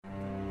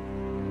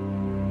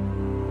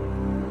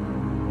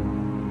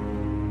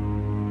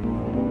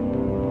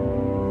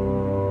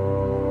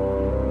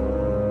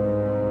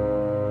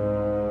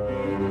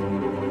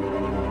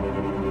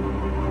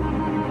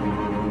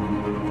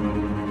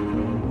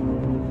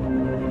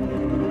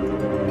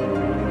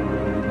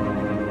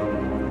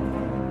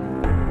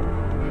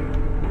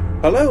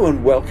Hello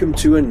and welcome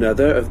to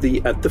another of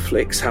the At the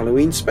Flicks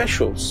Halloween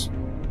specials.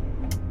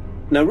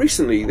 Now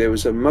recently there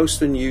was a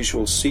most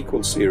unusual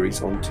sequel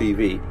series on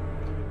TV,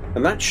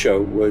 and that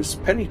show was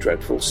Penny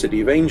Dreadful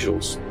City of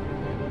Angels.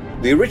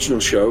 The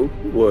original show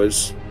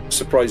was,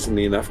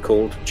 surprisingly enough,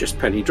 called just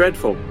Penny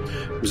Dreadful.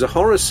 It was a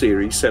horror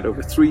series set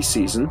over 3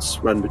 seasons,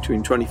 run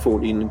between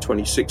 2014 and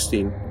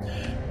 2016,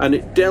 and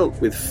it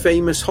dealt with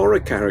famous horror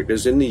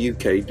characters in the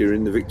UK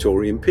during the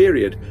Victorian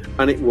period,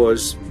 and it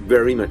was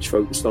very much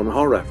focused on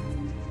horror.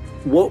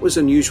 What was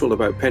unusual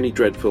about Penny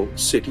Dreadful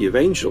City of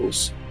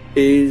Angels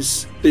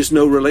is there's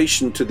no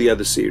relation to the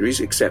other series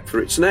except for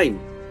its name.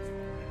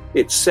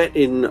 It's set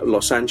in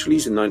Los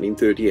Angeles in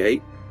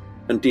 1938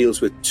 and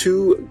deals with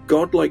 2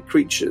 godlike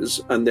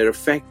creatures and their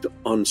effect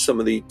on some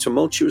of the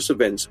tumultuous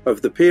events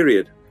of the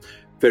period.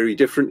 Very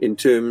different in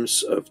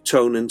terms of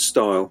tone and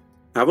style.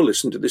 Have a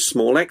listen to this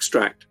small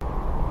extract.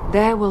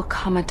 There will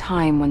come a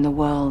time when the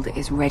world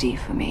is ready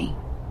for me.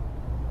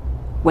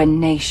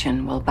 When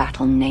nation will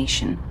battle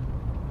nation.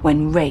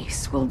 When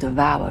race will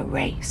devour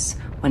race.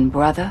 When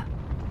brother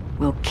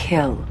will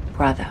kill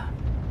brother.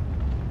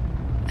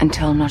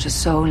 Until not a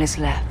soul is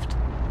left.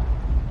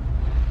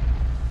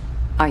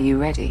 Are you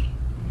ready?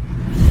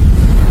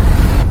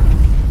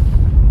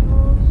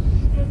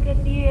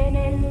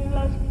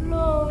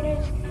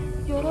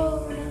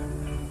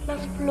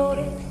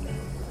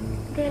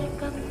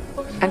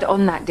 And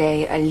on that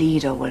day a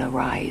leader will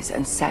arise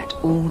and set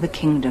all the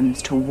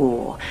kingdoms to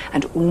war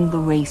and all the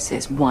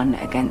races one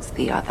against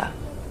the other.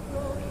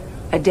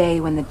 A day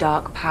when the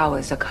dark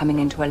powers are coming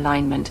into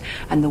alignment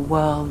and the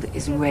world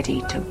is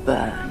ready to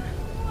burn.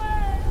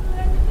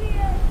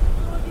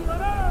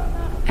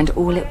 And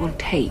all it will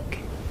take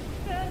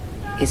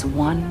is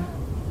one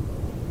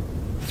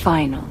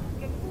final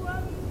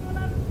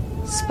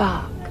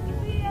spark.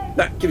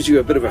 That gives you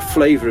a bit of a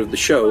flavour of the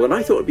show, and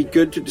I thought it'd be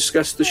good to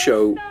discuss the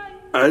show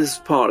as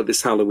part of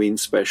this Halloween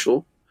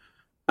special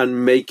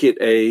and make it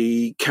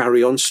a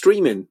carry-on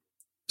streaming.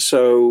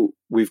 So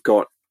we've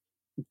got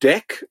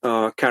Dec,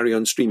 our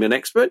carry-on streaming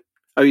expert.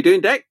 How are you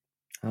doing, Dec?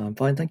 I'm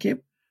fine, thank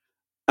you.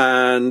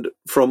 And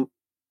from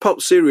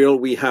Pulp Serial,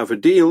 we have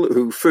Hadil,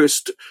 who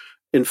first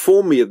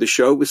informed me of the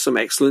show with some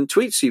excellent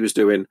tweets he was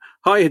doing.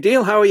 Hi,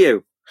 Hadil, how are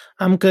you?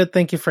 I'm good,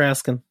 thank you for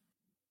asking.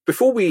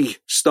 Before we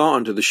start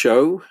onto the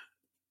show,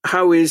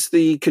 how is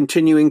the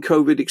continuing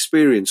COVID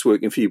experience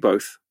working for you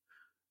both?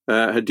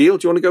 Hadil,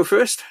 do you want to go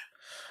first?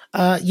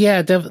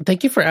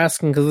 Thank you for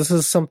asking, because this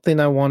is something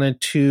I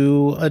wanted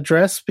to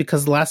address,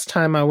 because last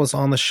time I was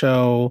on the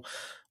show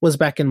was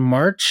back in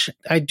March.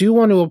 I do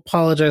want to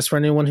apologize for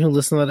anyone who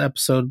listened to that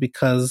episode,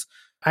 because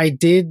I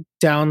did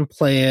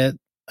downplay it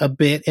a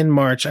bit in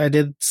March. I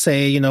did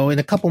say, in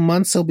a couple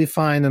months it'll be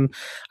fine, and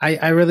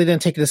I really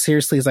didn't take it as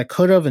seriously as I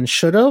could have and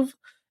should have.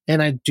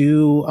 And I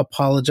do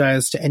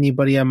apologize to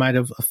anybody I might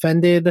have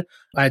offended.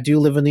 I do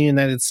live in the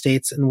United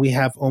States, and we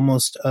have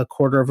almost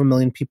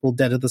 250,000 people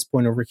dead at this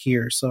point over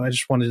here. So I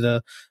just wanted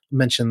to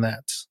mention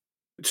that.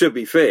 To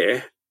be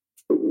fair,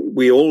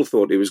 we all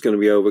thought it was going to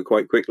be over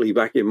quite quickly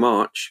back in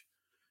March.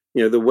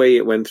 The way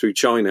it went through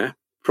China.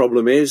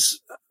 Problem is,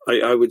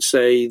 I would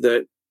say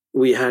that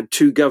we had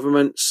 2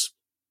 governments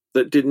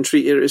that didn't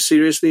treat it as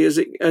seriously as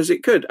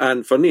it could.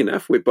 And funny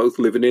enough, we're both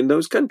living in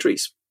those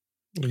countries.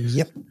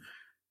 Yep.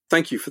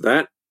 Thank you for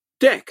that.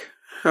 Dec,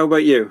 how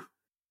about you?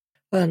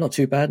 Not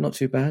too bad.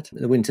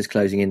 The winter's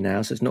closing in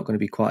now, so it's not going to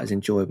be quite as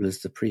enjoyable as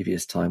the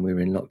previous time we were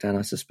in lockdown,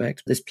 I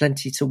suspect. There's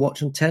plenty to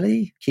watch on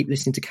telly. Keep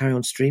listening to Carry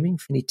On Streaming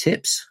for any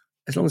tips.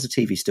 As long as the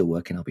TV's still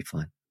working, I'll be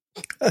fine.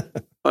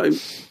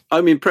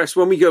 I'm impressed.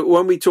 When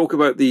we talk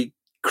about the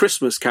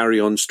Christmas Carry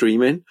On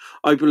Streaming,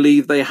 I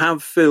believe they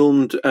have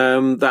filmed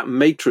that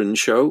Matron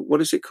show. What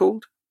is it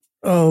called?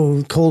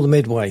 Oh, Call the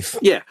Midwife.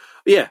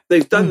 Yeah,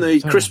 they've done the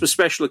Christmas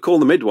special of Call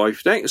the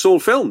Midwife. It's all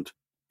filmed.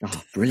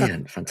 Oh,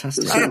 brilliant.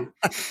 Fantastic.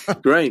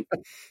 Great.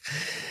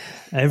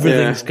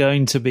 Everything's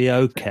going to be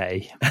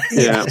okay.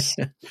 Yeah.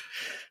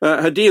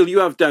 Hadil, you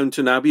have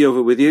Downton Abbey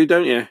over with you,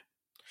 don't you?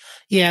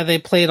 Yeah, they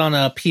play it on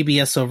a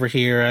PBS over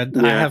here.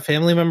 I have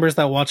family members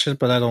that watch it,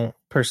 but I don't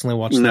personally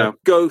watch it. No,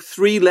 go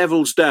 3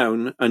 levels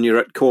down and you're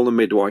at Call the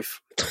Midwife.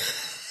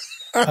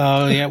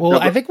 Oh, yeah. Well,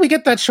 I think we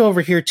get that show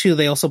over here, too.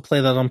 They also play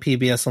that on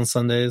PBS on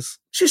Sundays.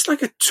 It's just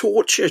like a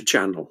torture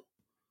channel.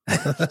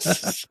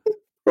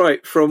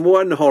 Right, from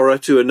one horror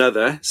to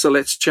another. So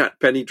let's chat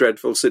Penny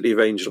Dreadful City of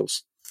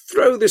Angels.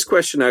 Throw this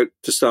question out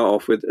to start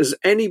off with. Has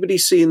anybody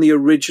seen the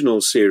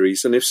original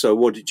series? And if so,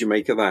 what did you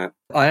make of that?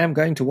 I am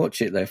going to watch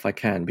it, though, if I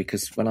can,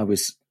 because when I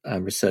was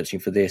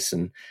researching for this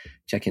and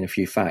checking a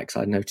few facts,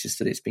 I noticed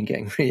that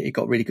it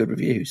got really good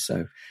reviews.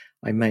 So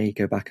I may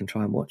go back and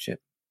try and watch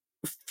it.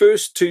 The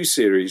first 2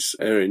 series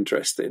are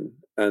interesting,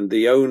 and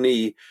the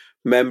only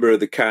member of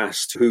the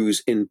cast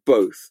who's in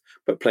both,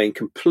 but playing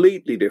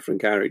completely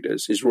different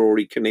characters, is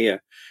Rory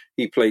Kinnear.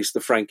 He plays the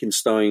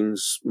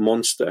Frankenstein's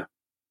monster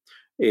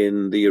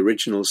in the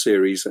original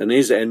series, and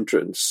his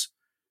entrance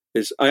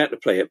is, I had to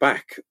play it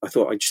back. I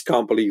thought, I just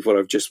can't believe what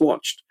I've just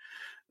watched.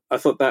 I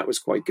thought that was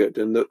quite good,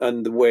 and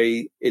the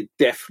way it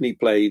definitely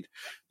played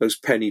those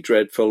Penny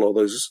Dreadful or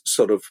those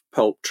sort of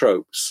pulp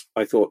tropes,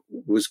 I thought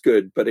was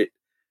good, but it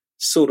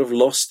sort of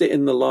lost it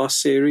in the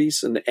last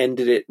series and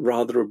ended it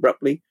rather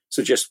abruptly.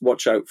 So just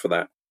watch out for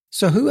that.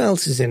 So who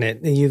else is in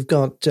it? You've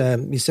got,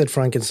 you said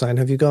Frankenstein.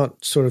 Have you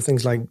got sort of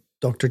things like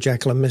Dr.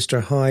 Jekyll and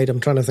Mr. Hyde? I'm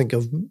trying to think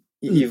of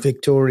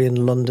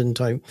Victorian London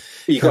type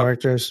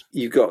characters.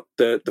 You've got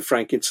the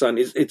Frankenstein.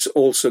 It's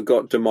also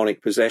got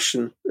demonic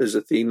possession as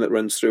a theme that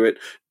runs through it.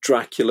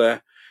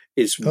 Dracula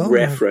is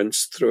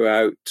referenced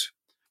throughout.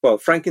 Well,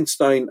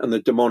 Frankenstein and the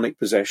demonic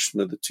possession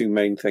are the two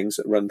main things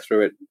that run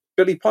through it.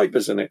 Billie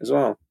Piper's in it as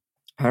well.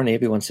 Apparently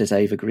everyone says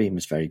Ava Green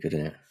was very good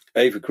in it.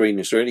 Ava Green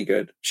is really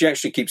good. She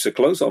actually keeps her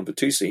clothes on for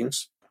 2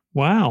 scenes.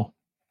 Wow.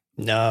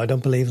 No, I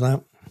don't believe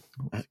that.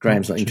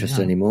 Graham's not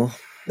interested anymore.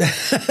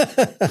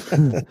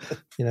 I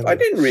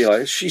didn't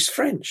realise she's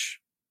French.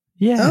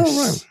 Yes.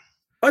 Oh, right.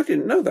 I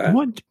didn't know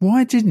that.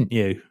 Why didn't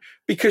you?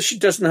 Because she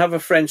doesn't have a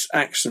French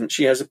accent.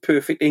 She has a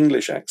perfect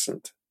English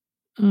accent.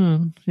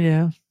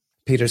 Yeah.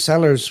 Peter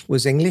Sellers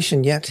was English,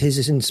 and yet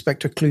his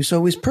Inspector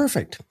Clouseau is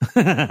perfect.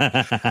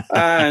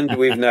 And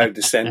we've now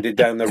descended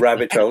down the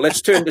rabbit hole.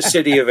 Let's turn to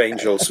City of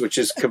Angels, which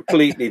is a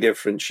completely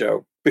different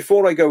show.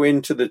 Before I go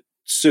into the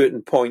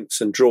certain points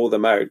and draw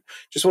them out,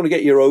 just want to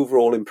get your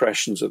overall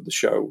impressions of the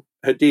show.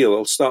 Hadil,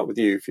 I'll start with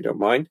you if you don't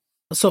mind.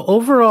 So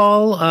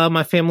overall,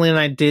 my family and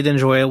I did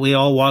enjoy it. We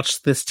all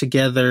watched this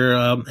together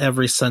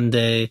every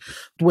Sunday.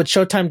 What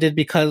Showtime did,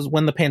 because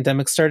when the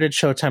pandemic started,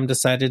 Showtime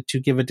decided to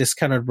give a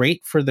discounted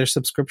rate for their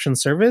subscription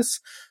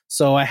service.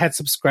 So I had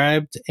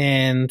subscribed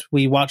and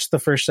we watched the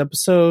first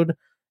episode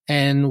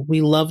and we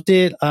loved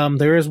it.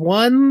 There is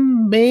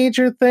one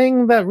major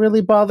thing that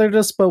really bothered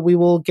us, but we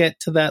will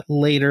get to that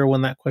later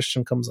when that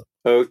question comes up.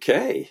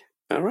 Okay.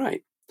 All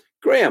right.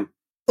 Graham.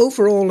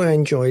 Overall, I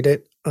enjoyed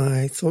it.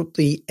 I thought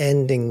the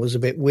ending was a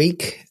bit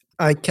weak.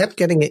 I kept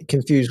getting it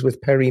confused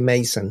with Perry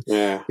Mason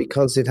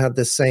because it had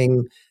the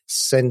same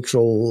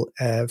central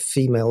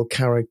female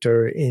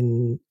character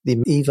in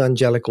the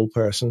evangelical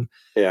person.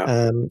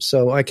 Yeah.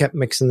 So I kept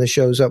mixing the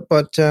shows up.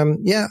 But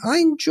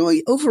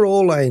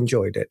overall, I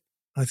enjoyed it.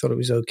 I thought it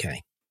was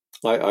okay.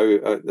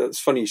 That's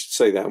funny you should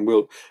say that.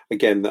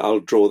 And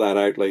I'll draw that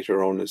out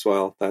later on as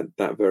well.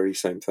 That very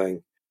same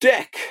thing.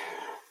 Deck.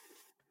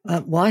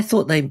 Well, I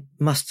thought they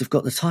must have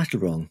got the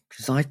title wrong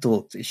because I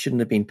thought it shouldn't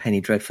have been Penny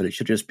Dreadful. It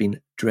should have just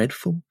been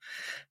Dreadful.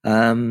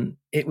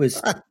 It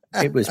was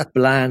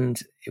bland.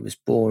 It was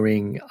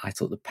boring. I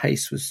thought the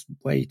pace was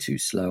way too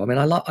slow. I mean,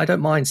 I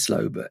don't mind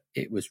slow, but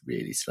it was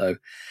really slow.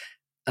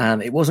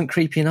 It wasn't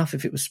creepy enough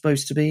if it was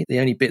supposed to be.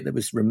 The only bit that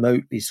was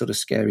remotely sort of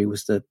scary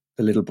was the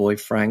little boy,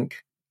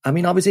 Frank. I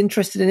mean, I was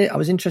interested in it. I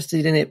was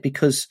interested in it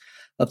because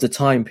of the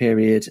time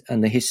period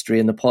and the history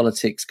and the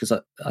politics, because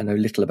I know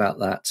little about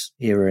that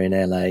era in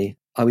LA.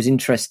 I was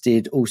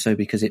interested also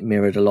because it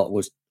mirrored a lot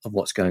of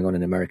what's going on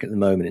in America at the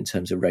moment in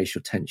terms of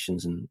racial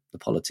tensions and the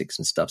politics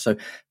and stuff. So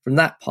from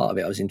that part of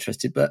it, I was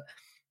interested, but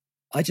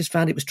I just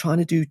found it was trying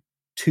to do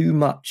too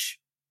much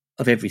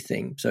of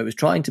everything. So it was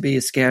trying to be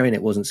as scary and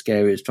it wasn't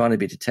scary. It was trying to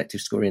be a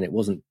detective story and it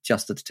wasn't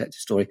just a detective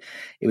story.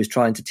 It was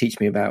trying to teach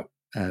me about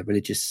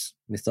religious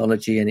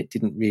mythology and it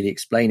didn't really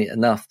explain it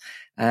enough.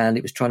 And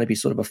it was trying to be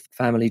sort of a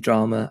family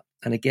drama.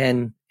 And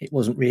again, it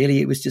wasn't really.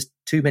 It was just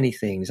too many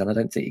things. And I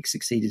don't think it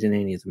succeeded in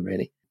any of them,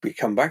 really. We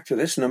come back to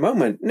this in a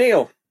moment.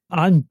 Neil.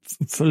 I'm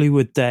fully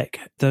with Deck.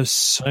 There's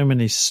so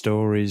many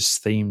stories,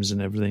 themes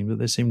and everything, but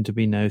there seemed to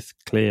be no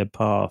clear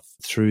path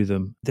through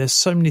them. There's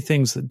so many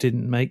things that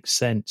didn't make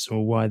sense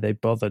or why they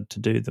bothered to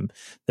do them.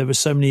 There were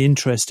so many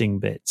interesting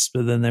bits,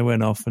 but then they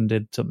went off and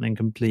did something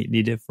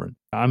completely different.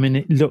 I mean,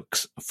 it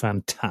looks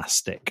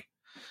fantastic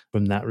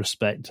from that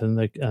respect, and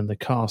the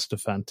cast are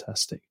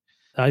fantastic.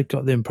 I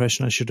got the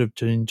impression I should have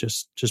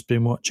just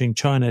been watching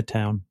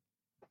Chinatown.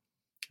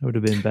 It would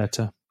have been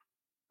better.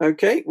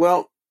 Okay,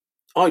 well,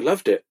 I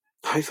loved it.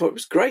 I thought it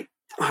was great.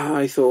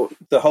 I thought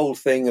the whole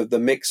thing of the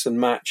mix and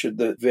match of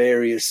the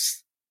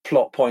various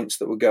plot points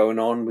that were going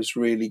on was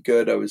really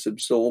good. I was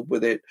absorbed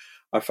with it.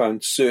 I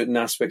found certain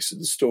aspects of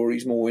the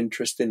stories more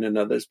interesting than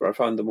others, but I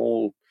found them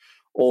all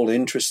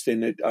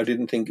interesting. I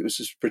didn't think it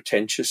was as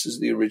pretentious as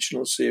the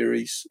original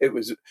series. It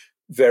was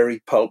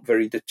very pulp,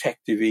 very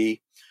detective-y,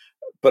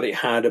 but it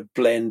had a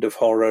blend of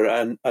horror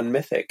and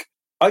mythic.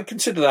 I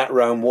consider that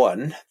round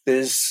one.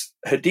 There's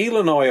Hadil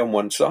and I on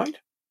one side,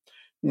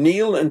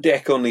 Neil and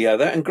Deck on the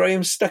other, and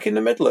Graham's stuck in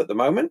the middle at the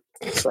moment.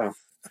 So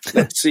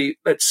let's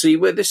see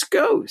where this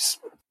goes.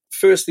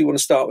 Firstly, I want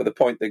to start with the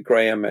point that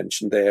Graham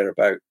mentioned there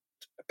about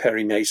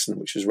Perry Mason,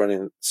 which was running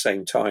at the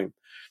same time.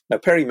 Now,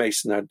 Perry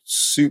Mason had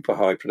super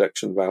high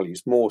production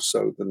values, more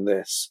so than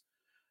this.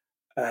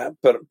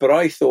 But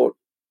I thought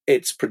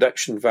its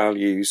production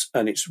values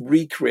and its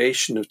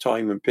recreation of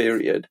time and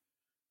period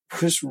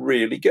was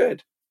really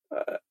good.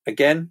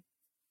 Again,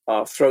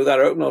 I'll throw that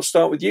open. I'll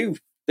start with you,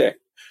 Dick.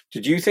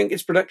 Did you think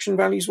its production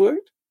values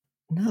worked?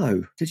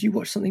 No. Did you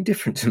watch something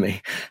different to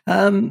me?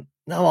 No,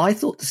 I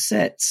thought the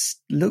sets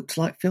looked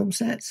like film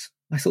sets.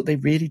 I thought they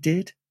really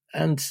did.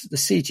 And the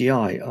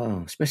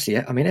CGI, especially,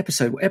 I mean,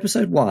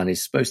 episode 1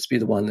 is supposed to be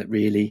the one that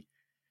really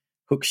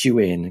hooks you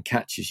in and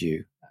catches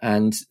you.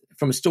 And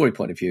from a story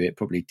point of view, it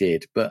probably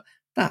did. But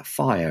that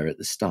fire at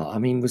the start, I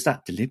mean, was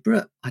that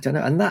deliberate? I don't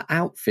know. And that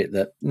outfit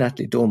that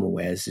Natalie Dormer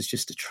wears is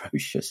just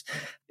atrocious.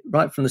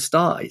 Right from the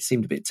start, it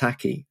seemed a bit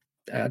tacky.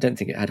 I don't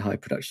think it had high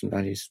production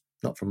values,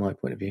 not from my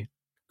point of view.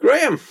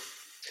 Graham,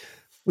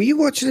 were you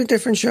watching a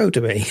different show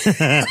to me?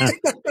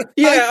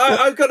 Yeah,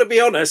 I've got to be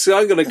honest.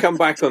 I'm going to come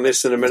back on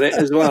this in a minute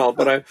as well,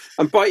 but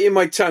I'm biting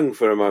my tongue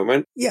for a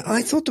moment. Yeah,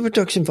 I thought the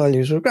production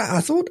values were great.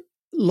 I thought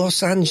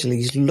Los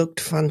Angeles looked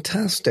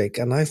fantastic,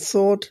 and I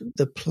thought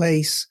the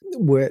place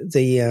where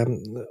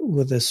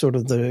the sort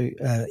of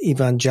the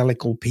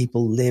evangelical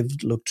people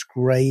lived looked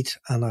great,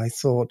 and I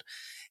thought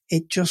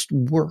it just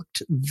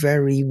worked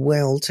very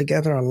well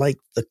together. I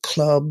liked the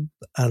club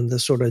and the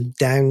sort of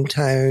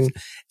downtown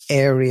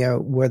area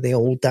where they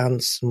all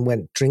danced and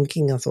went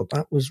drinking. I thought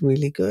that was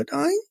really good.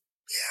 I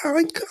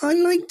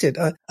liked it.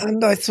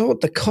 And I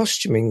thought the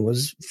costuming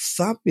was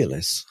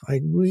fabulous. I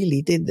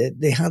really did.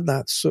 They had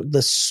that,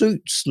 the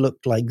suits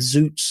looked like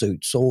zoot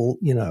suits, all,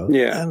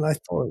 Yeah. And I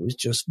thought it was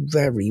just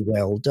very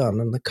well done.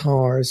 And the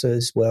cars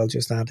as well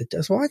just added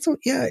to. So I thought,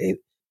 it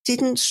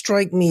didn't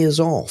strike me as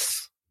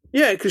off.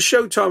 Yeah, because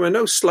Showtime are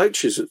no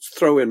slouches at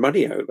throwing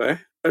money out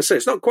there. I say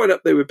it's not quite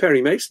up there with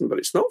Perry Mason, but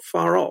it's not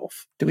far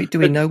off. Do we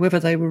know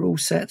whether they were all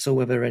sets or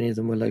whether any of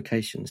them were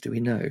locations? Do we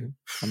know?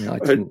 I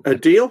mean, a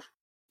deal?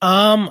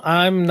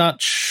 I'm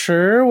not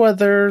sure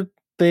whether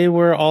they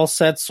were all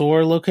sets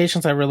or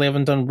locations. I really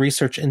haven't done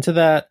research into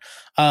that.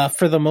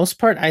 For the most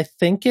part, I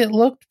think it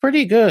looked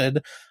pretty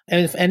good.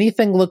 And if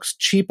anything looks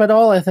cheap at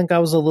all, I think I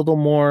was a little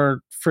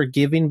more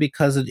forgiving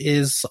because it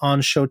is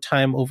on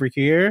Showtime over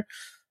here.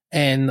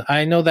 And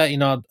I know that,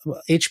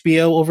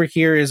 HBO over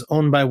here is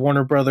owned by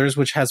Warner Brothers,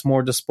 which has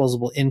more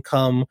disposable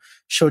income.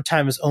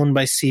 Showtime is owned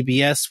by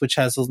CBS, which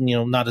has,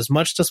 not as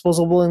much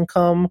disposable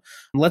income.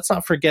 Let's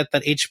not forget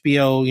that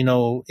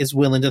HBO, is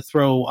willing to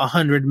throw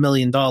 $100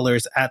 million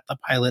at the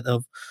pilot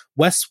of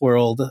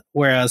Westworld,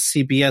 whereas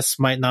CBS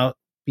might not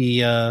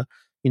be,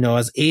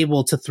 as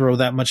able to throw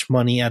that much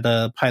money at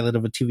a pilot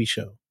of a TV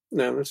show.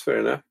 No, that's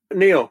fair enough.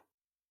 Neil?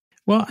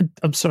 Well,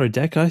 I'm sorry,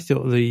 Dec. I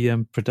thought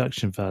the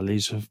production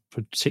values were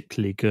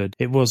particularly good.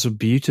 It was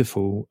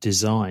beautiful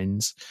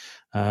designs,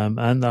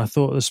 and I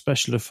thought the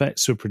special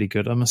effects were pretty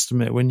good. I must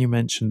admit, when you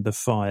mentioned the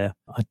fire,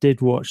 I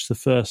did watch the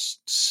first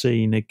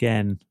scene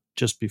again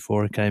just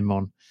before it came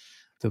on.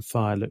 The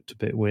fire looked a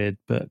bit weird,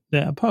 but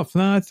yeah, apart from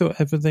that, I thought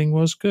everything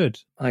was good.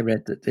 I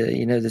read that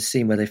the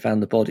scene where they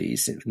found the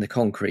bodies in the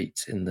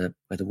concrete where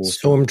the water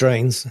storm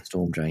drains.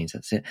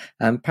 That's it.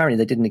 Apparently,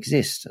 they didn't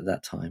exist at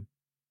that time.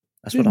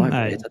 That's what I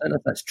read. I don't know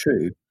if that's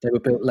true. They were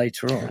built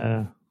later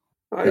on.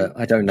 But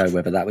I don't know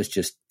whether that was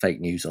just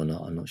fake news or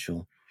not. I'm not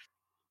sure.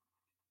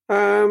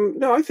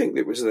 No, I think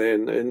it was there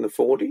in the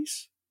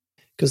 40s.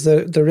 Because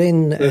they're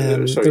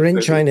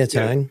in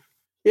Chinatown.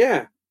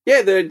 Yeah,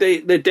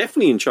 they're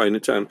definitely in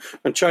Chinatown,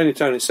 and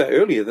Chinatown is set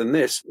earlier than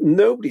this.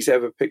 Nobody's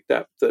ever picked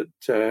up that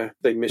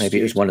they missed.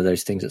 Maybe it was one of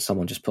those things that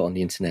someone just put on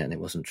the internet and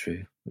it wasn't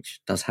true, which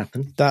does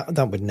happen.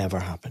 That would never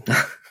happen.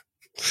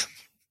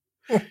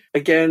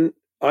 Again,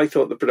 I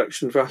thought the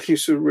production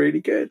values were really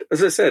good.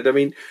 As I said, I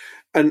mean,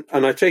 and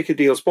I take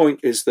Adil's point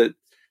is that,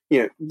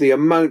 the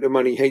amount of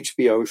money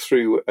HBO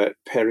threw at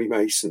Perry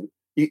Mason,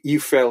 you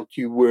felt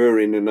you were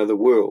in another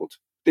world.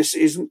 This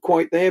isn't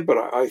quite there, but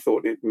I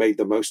thought it made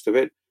the most of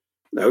it.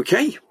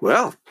 Okay,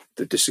 well,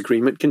 the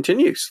disagreement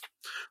continues,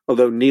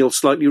 although Neil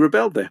slightly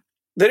rebelled there.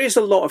 There is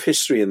a lot of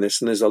history in this,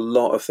 and there's a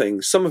lot of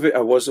things. Some of it I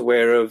was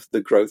aware of,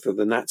 the growth of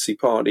the Nazi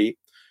Party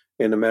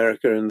in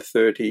America in the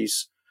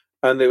 30s.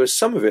 And there was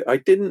some of it I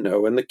didn't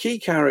know. And the key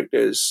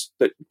characters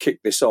that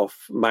kicked this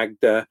off,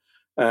 Magda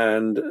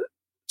and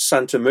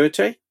Santa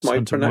Muerte.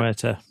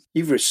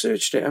 You've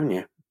researched it, haven't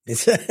you?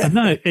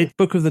 No, it's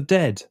Book of the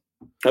Dead.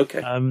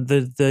 Okay.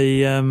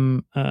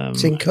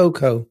 It's in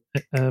Coco.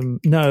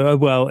 No,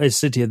 well,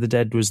 City of the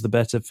Dead was the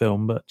better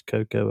film, but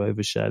Coco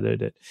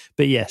overshadowed it.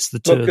 But yes, the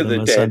two Book of them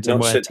the are Dead, Santa not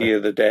Muerte. City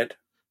of the Dead.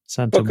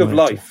 Santa Book of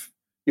Muerte. Life,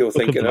 you're Book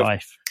thinking of.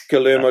 Life.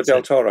 Guillermo That's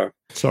del Toro.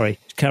 Sorry,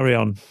 carry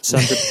on.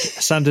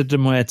 Santa de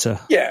Muerte.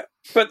 Yeah,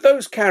 but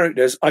those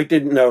characters I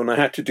didn't know, and I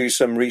had to do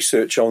some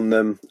research on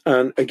them.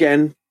 And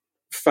again,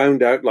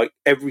 found out, like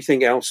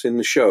everything else in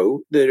the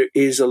show, there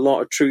is a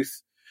lot of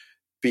truth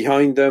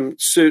behind them.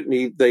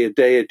 Certainly, they are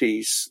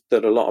deities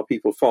that a lot of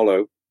people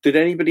follow. Did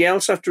anybody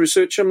else have to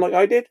research them like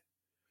I did?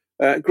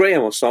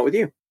 Graham, I'll start with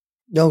you.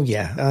 Oh,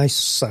 yeah. I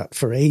sat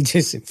for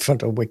ages in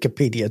front of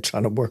Wikipedia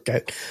trying to work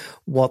out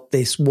what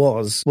this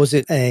was. Was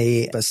it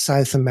a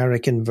South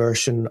American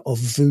version of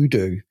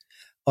voodoo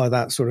or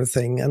that sort of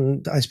thing?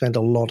 And I spent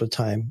a lot of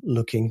time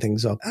looking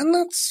things up. And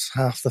that's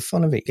half the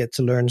fun of it, get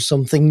to learn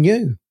something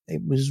new.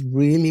 It was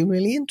really,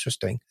 really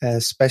interesting,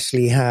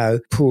 especially how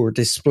poor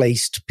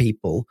displaced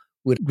people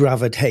would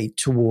gravitate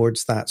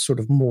towards that sort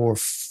of more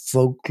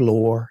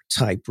folklore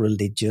type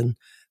religion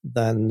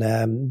than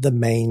the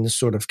main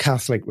sort of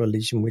Catholic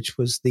religion, which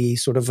was the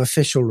sort of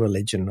official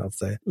religion of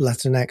the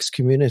Latinx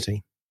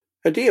community.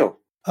 Adil.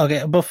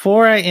 Okay,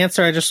 before I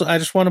answer, I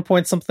just want to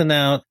point something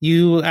out.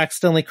 You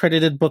accidentally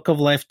credited Book of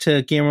Life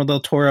to Guillermo del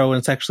Toro, and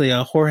it's actually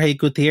Jorge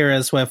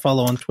Gutierrez, who I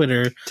follow on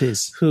Twitter,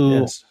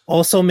 who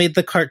also made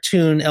the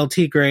cartoon El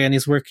Tigre, and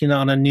he's working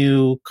on a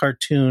new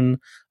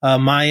cartoon,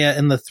 Maya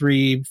and the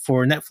Three,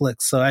 for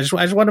Netflix. So I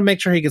just want to make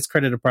sure he gets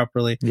credited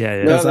properly.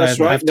 Yeah. No, that's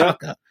right.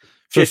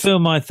 For a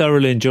film I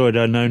thoroughly enjoyed,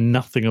 I know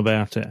nothing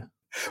about it.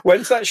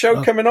 When's that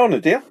show coming on,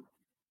 Adil?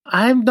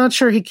 I'm not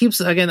sure. He keeps,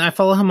 again, I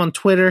follow him on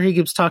Twitter. He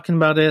keeps talking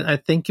about it. I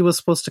think it was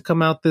supposed to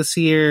come out this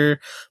year,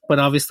 but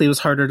obviously it was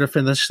harder to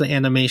finish the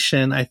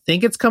animation. I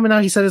think it's coming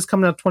out. He said it's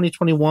coming out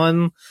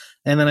 2021.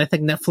 And then I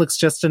think Netflix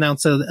just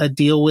announced a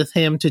deal with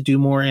him to do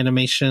more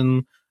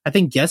animation. I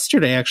think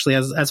yesterday, actually,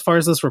 as far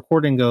as this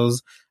recording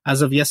goes,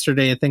 as of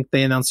yesterday, I think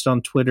they announced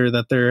on Twitter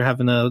that they're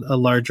having a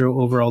larger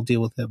overall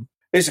deal with him.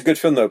 It's a good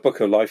film, though, Book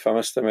of Life. I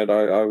must admit,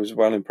 I was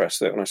well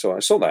impressed with it when I saw it. I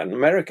saw that in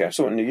America. I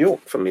saw it in New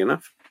York, funnily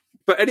enough.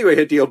 But anyway,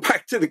 Adil,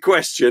 back to the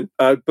question.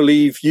 I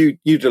believe you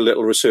did a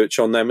little research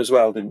on them as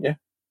well, didn't you?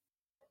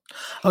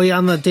 Oh, yeah,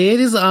 on the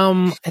deities,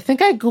 I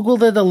think I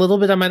Googled it a little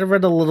bit. I might have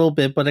read a little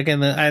bit, but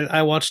again,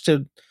 I watched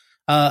it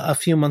a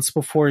few months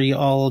before you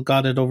all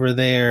got it over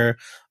there.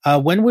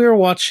 When we were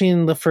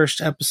watching the first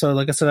episode,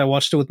 like I said, I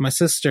watched it with my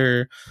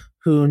sister,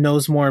 who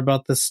knows more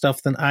about this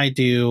stuff than I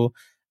do.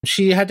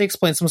 She had to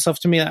explain some stuff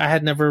to me. I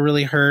had never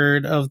really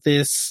heard of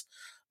this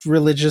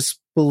religious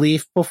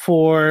belief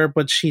before,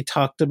 but she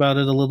talked about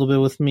it a little bit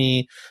with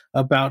me,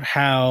 about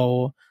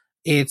how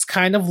it's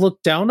kind of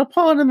looked down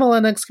upon in the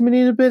Latinx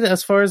community a bit,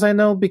 as far as I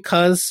know,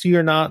 because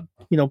you're not,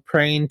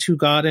 praying to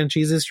God and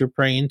Jesus, you're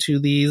praying to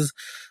these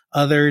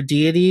other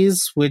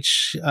deities,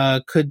 which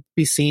could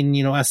be seen,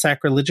 as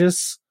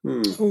sacrilegious.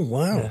 Oh,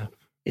 wow. Yeah.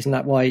 Isn't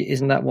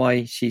that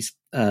why she's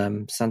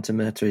Santa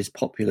Marta is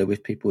popular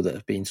with people that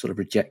have been sort of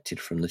rejected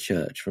from the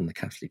church, from the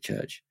Catholic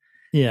Church?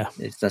 Yeah,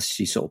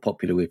 she's sort of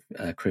popular with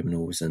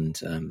criminals and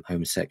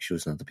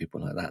homosexuals and other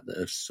people like that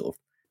have sort of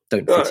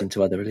don't fit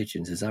into other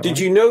religions. Is that right? Did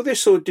you know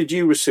this, or did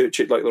you research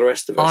it like the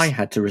rest of us? I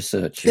had to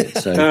research it,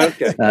 so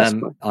okay,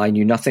 I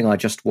knew nothing. I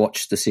just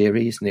watched the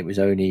series, and it was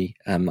only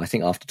I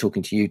think after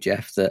talking to you,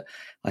 Jeff, that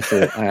I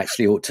thought I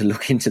actually ought to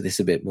look into this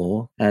a bit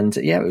more. And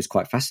it was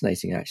quite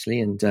fascinating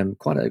actually, and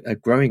quite a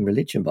growing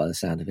religion by the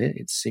sound of it.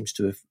 It seems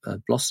to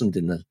have blossomed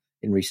in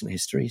recent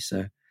history.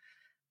 So.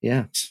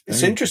 Yeah,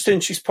 it's interesting.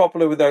 She's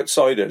popular with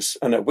outsiders,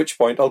 and at which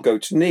point I'll go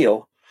to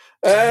Neil.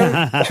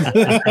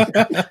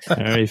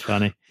 Very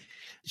funny.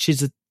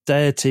 She's a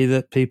deity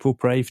that people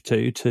pray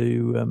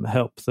to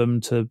help them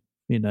to,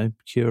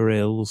 cure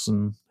ills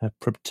and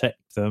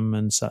protect them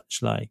and such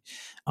like.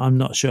 I'm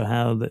not sure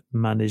how that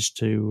managed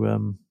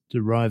to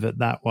arrive at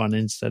that one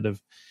instead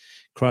of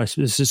Christ.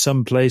 This is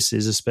some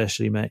places,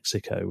 especially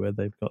Mexico, where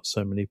they've got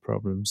so many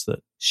problems that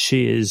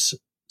she is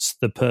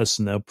the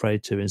person they'll pray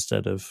to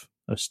instead of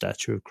a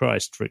statue of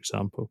Christ, for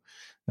example.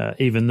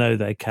 Even though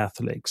they're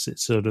Catholics,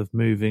 it's sort of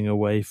moving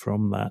away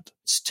from that.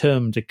 It's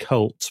termed a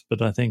cult,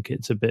 but I think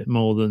it's a bit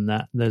more than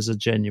that. There's a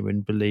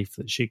genuine belief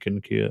that she can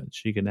cure,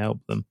 she can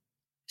help them.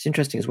 It's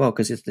interesting as well,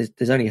 because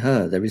there's only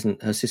her. There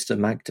isn't her sister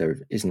Magda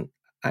isn't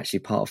actually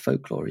part of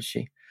folklore, is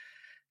she?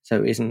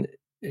 So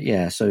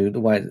so the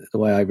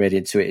way I read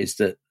into it is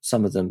that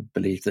some of them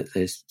believe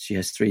that she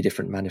has three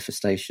different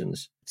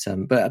manifestations.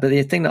 But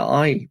the thing that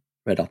I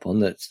read up on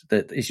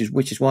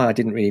which is why I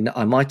didn't really know.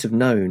 I might have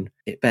known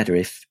it better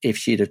if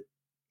she'd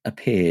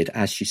appeared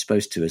as she's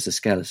supposed to as a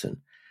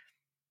skeleton.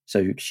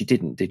 So she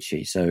didn't, did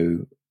she?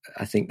 So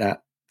I think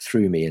that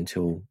threw me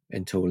until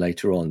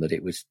later on, that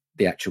it was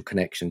the actual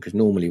connection, because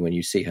normally when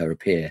you see her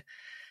appear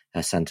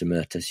as Santa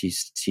Marta,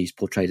 she's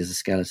portrayed as a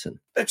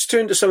skeleton. Let's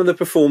turn to some of the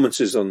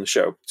performances on the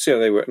show, see how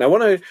they work. Now, I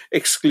want to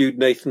exclude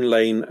Nathan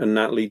Lane and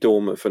Natalie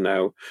Dormer for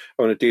now.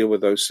 I want to deal with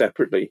those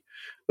separately.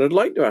 But I'd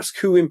like to ask,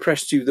 who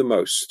impressed you the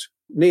most?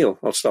 Neil,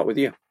 I'll start with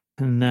you.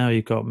 And now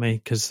you got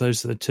me, because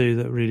those are the two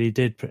that really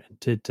did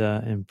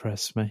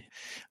impress me.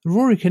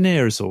 Rory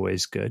Kinnear is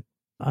always good.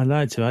 I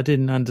liked him. I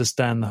didn't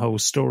understand the whole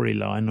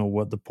storyline or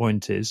what the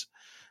point is.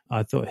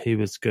 I thought he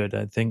was good.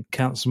 I think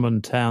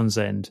Councilman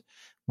Townsend,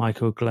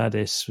 Michael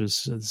Gladys,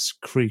 was as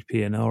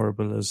creepy and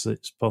horrible as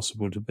it's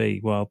possible to be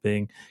while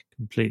being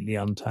completely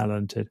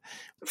untalented.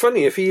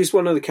 Funny, if he is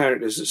one of the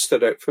characters that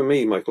stood out for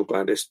me, Michael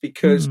Gladys,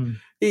 because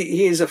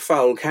he is a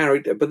foul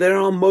character, but there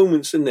are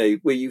moments in there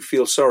where you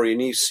feel sorry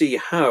and you see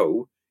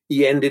how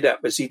he ended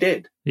up as he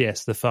did.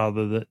 Yes, the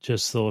father that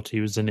just thought he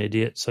was an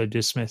idiot, so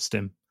dismissed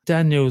him.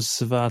 Daniel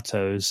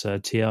Savato's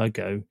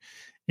Tiago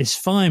is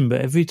fine,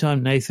 but every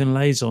time Nathan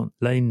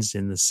Lane's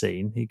in the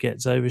scene, he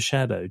gets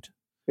overshadowed.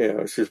 Yeah,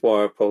 this is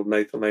why I pulled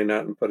Nathan Lane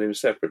out and put him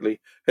separately.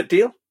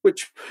 Adil,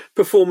 which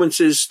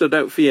performances stood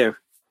out for you?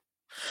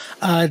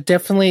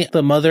 Definitely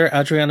the mother,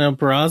 Adriana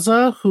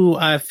Barraza, who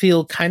I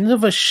feel kind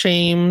of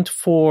ashamed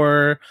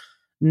for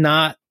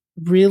not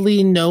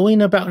really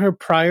knowing about her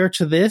prior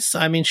to this.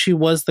 I mean, she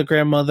was the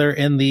grandmother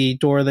in the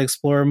Dora the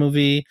Explorer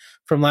movie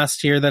from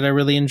last year that I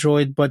really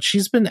enjoyed, but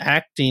she's been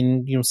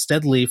acting,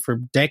 steadily for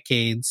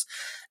decades.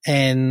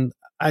 And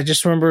I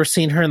just remember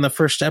seeing her in the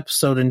first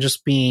episode and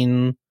just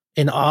being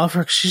in awe of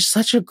her. She's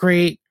such a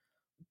great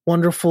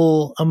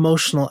wonderful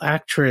emotional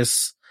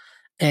actress,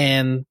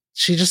 and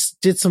she just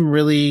did some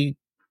really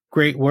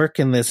great work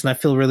in this, and I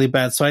feel really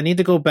bad. So I need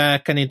to go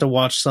back. I need to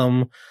watch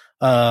some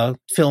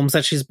films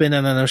that she's been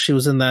in. I know she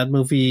was in that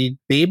movie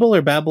Babel.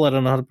 I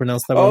don't know how to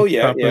pronounce that one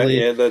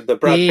properly. The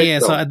Brad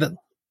Pitt film.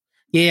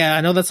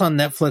 I know that's on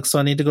Netflix, so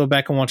I need to go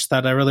back and watch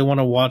that. I really want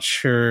to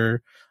watch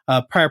her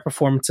prior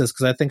performances,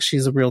 because I think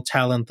she's a real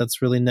talent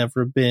that's really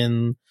never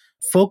been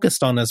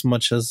focused on as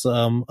much as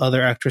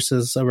other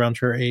actresses around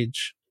her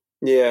age.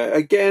 Yeah,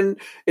 again,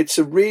 it's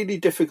a really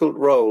difficult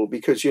role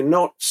because you're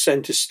not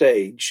center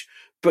stage,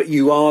 but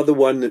you are the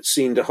one that's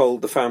seen to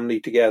hold the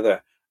family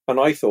together. And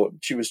I thought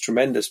she was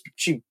tremendous.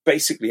 She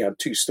basically had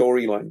two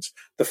storylines,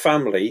 the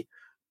family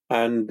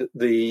and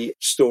the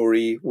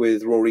story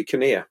with Rory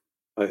Kinnear.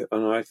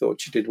 And I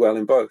thought she did well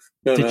in both.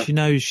 Did you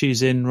know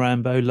she's in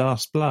Rambo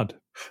Last Blood?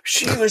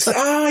 She was,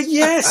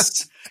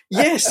 yes,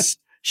 yes.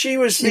 She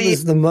was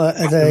the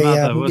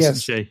mother, wasn't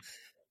she?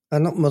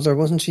 Not mother,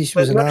 wasn't she? She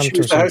was an aunt. She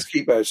was the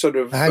housekeeper, sort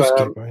of.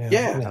 Housekeeper,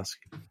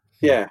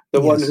 yeah.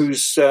 The one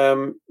whose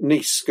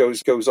niece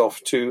goes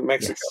off to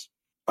Mexico. Yes.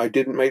 I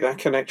didn't make that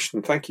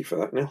connection. Thank you for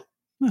that, Neil.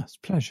 That's a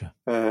pleasure.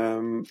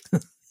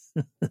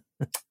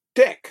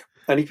 Dick,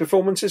 any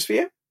performances for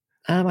you?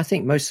 I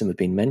think most of them have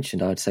been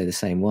mentioned. I'd say the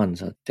same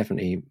ones.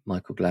 Definitely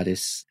Michael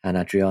Gladys and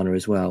Adriana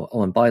as well.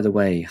 Oh, and by the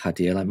way,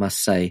 Hadil, I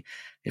must say,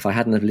 if I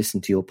hadn't have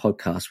listened to your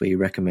podcast where you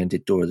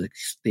recommended Dora the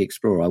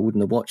Explorer, I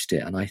wouldn't have watched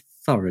it, and I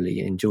thoroughly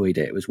enjoyed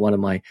it. It was one of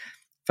my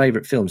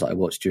favourite films that I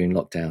watched during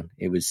lockdown.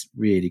 It was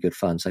really good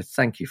fun, so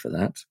thank you for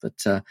that.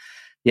 But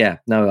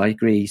I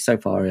agree. So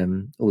far,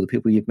 all the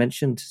people you've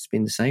mentioned, it's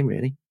been the same,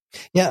 really.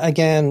 Yeah,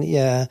 again,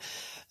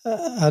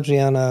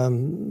 Adriana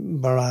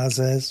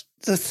Barraza.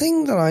 The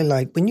thing that I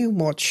like, when you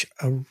watch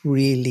a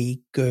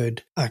really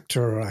good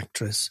actor or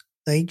actress,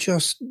 they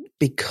just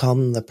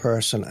become the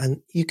person.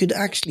 And you could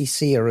actually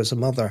see her as a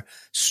mother,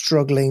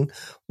 struggling,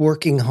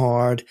 working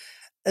hard.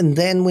 And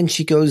then when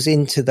she goes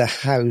into the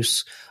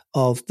house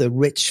of the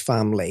rich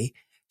family,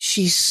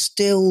 she's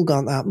still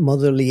got that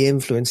motherly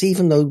influence,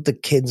 even though the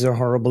kids are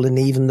horrible and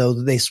even though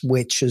this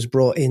witch has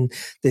brought in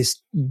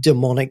this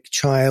demonic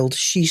child,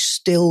 she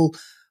still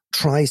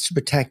tries to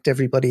protect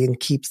everybody and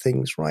keep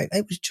things right.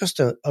 It was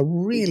just a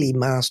really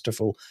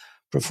masterful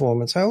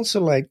performance. I also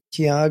like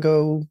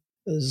Tiago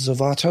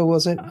Zavato,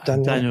 was it?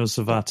 Daniel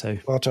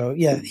Zavato.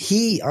 Yeah,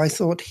 I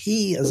thought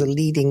he, as a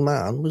leading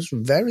man, was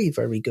very,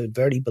 very good,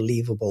 very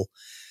believable.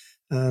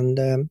 And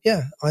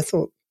I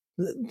thought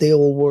they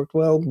all worked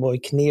well. Roy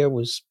Kinnear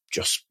was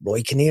just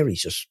Roy Kinnear.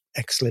 He's just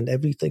excellent,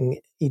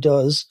 everything he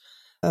does.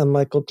 And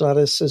Michael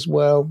Gladys as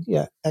well.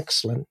 Yeah,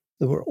 excellent.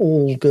 They were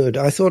all good.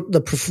 I thought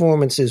the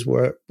performances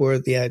were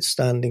the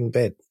outstanding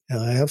bit.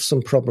 I have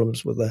some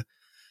problems with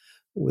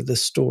the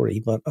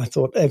story, but I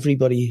thought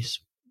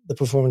the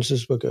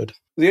performances were good.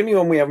 The only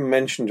one we haven't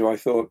mentioned who I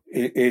thought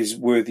is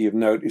worthy of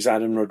note is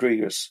Adam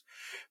Rodriguez,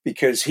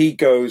 because he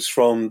goes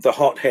from the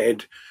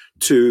hothead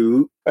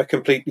to a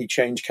completely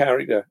changed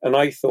character. And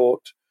I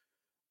thought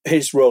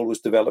his role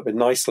was developing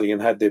nicely,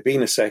 and had there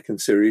been a second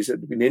series, it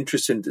would have been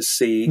interesting to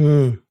see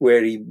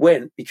where he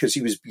went, because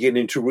he was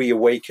beginning to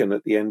reawaken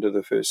at the end of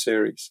the first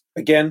series.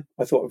 Again,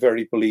 I thought a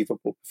very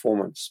believable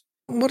performance.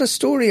 What a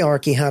story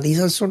arc he had.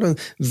 He's sort of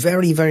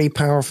very, very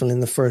powerful in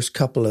the first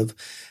couple of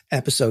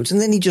episodes. And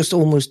then he just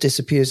almost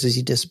disappears as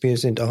he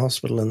disappears into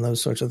hospital and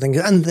those sorts of things.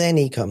 And then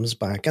he comes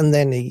back. And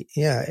then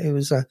it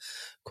was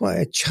quite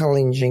a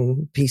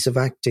challenging piece of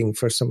acting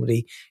for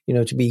somebody,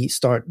 to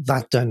start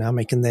that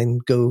dynamic and then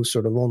go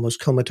sort of almost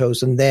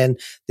comatose. And then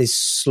this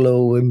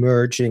slow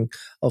emerging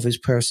of his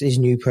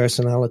new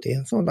personality.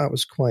 I thought that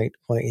was quite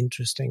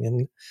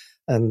interesting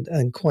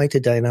and quite a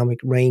dynamic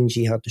range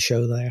he had to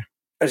show there.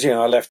 As you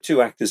know, I left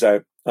two actors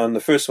out, and the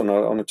first one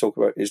I want to talk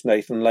about is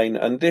Nathan Lane.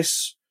 And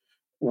this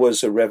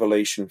was a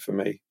revelation for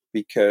me,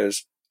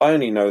 because I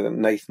only know that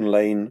Nathan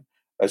Lane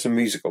as a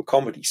musical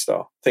comedy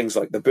star, things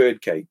like The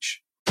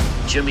Birdcage.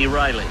 Jimmy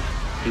Riley,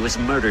 he was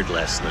murdered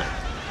last night.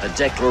 A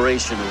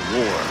declaration of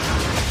war.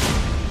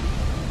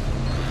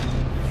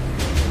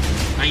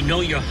 I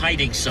know you're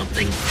hiding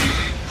something.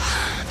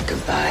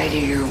 Goodbye to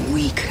your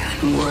weak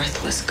and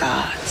worthless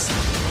gods.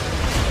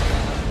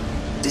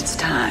 It's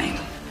time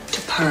to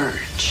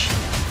purge.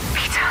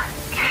 Peter,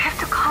 you have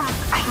to come.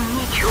 I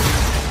need you.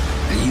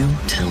 Are you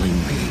telling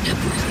me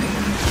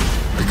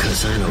everything?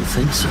 Because I don't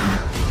think so.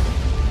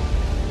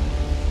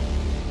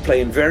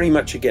 Playing very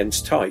much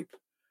against type,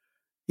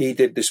 he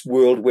did this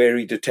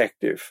world-weary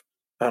detective.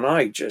 And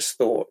I just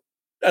thought,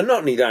 and not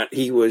only that,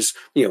 he was,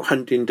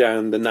 hunting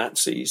down the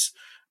Nazis,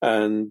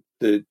 and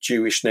the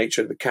Jewish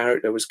nature of the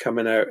character was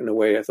coming out in a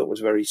way I thought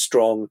was very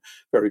strong,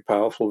 very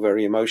powerful,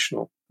 very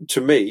emotional.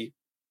 To me,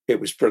 it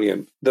was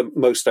brilliant. The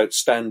most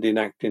outstanding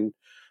acting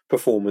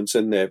performance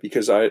in there,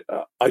 because I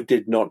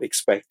did not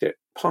expect it.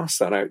 Pass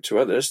that out to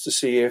others to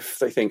see if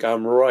they think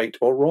I'm right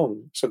or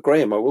wrong. So,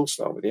 Graham, I will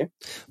start with you.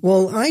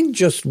 Well, I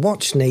just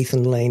watched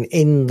Nathan Lane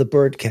in The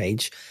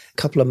Birdcage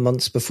a couple of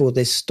months before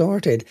this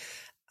started,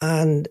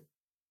 and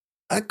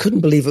I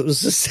couldn't believe it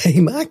was the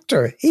same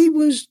actor. He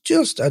was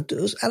just it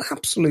was an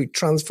absolute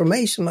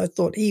transformation. I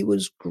thought he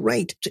was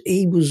great.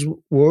 He was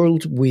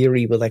world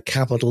weary with a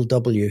capital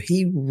W.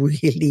 He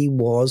really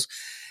was.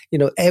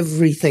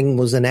 Everything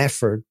was an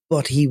effort,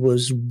 but he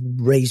was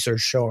razor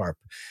sharp.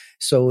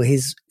 So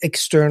his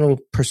external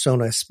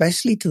persona,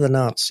 especially to the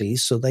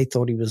Nazis, so they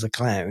thought he was a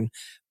clown,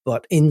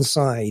 but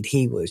inside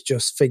he was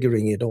just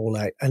figuring it all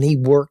out. And he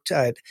worked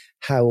out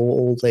how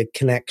all the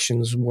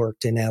connections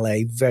worked in LA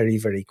very,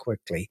 very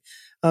quickly.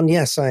 And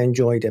yes, I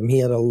enjoyed him. He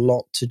had a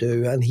lot to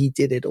do and he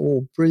did it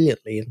all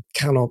brilliantly and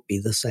cannot be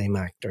the same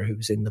actor who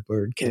was in The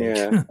Birdcage.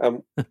 Yeah.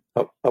 And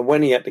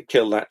when he had to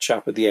kill that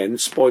chap at the end,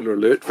 spoiler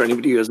alert for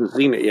anybody who hasn't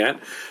seen it yet,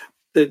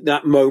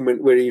 that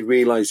moment where he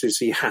realizes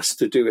he has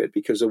to do it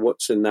because of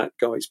what's in that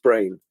guy's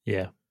brain.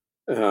 Yeah.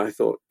 I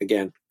thought,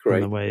 again, great.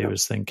 And the way he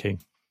was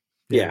thinking.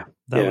 Yeah.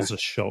 That was a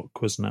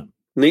shock, wasn't it?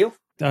 Neil?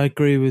 I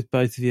agree with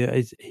both of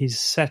you. He's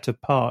set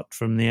apart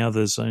from the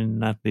others. And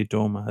Natalie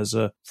Dormer has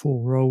 4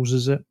 roles,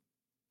 is it?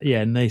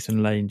 Yeah,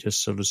 Nathan Lane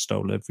just sort of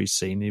stole every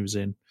scene he was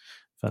in.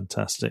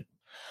 Fantastic.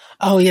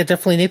 Oh, yeah,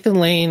 definitely. Nathan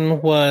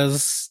Lane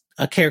was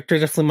a character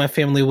definitely my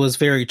family was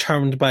very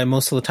charmed by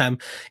most of the time.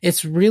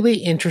 It's really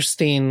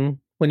interesting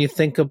when you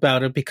think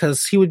about it,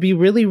 because he would be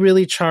really,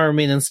 really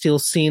charming and steal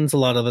scenes a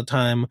lot of the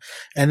time.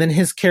 And then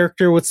his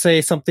character would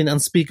say something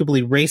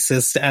unspeakably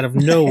racist out of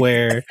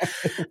nowhere.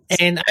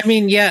 And I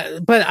mean, yeah,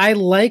 but I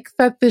like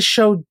that this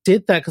show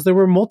did that, because there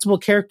were multiple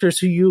characters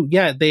who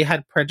they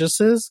had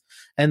prejudices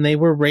and they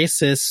were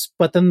racist,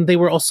 but then they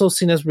were also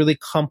seen as really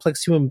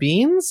complex human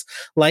beings,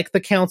 like the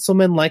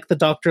councilman, like the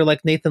doctor,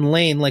 like Nathan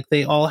Lane. Like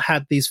they all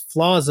had these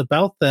flaws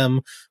about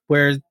them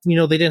where,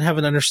 they didn't have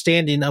an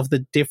understanding of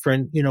the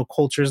different,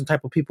 cultures and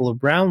type of people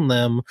around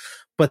them.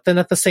 But then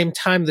at the same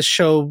time, the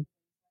show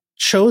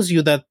shows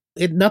you that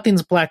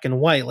nothing's black and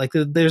white. Like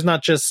there's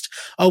not just,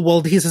 oh,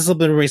 well, he's just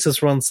been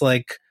racist once,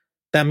 like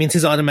that means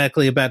he's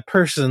automatically a bad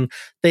person.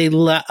 They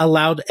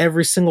allowed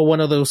every single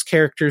one of those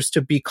characters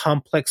to be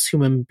complex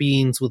human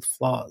beings with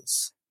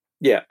flaws.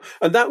 Yeah,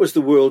 and that was the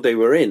world they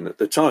were in at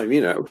the time.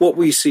 What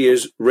we see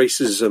as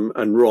racism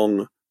and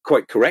wrong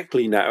quite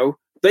correctly now,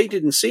 they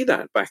didn't see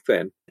that back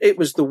then. It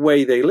was the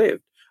way they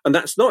lived. And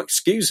that's not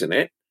excusing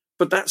it,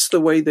 but that's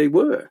the way they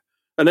were.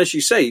 And as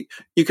you say,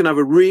 you can have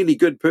a really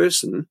good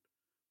person,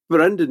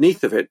 but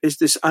underneath of it is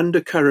this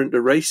undercurrent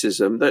of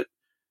racism that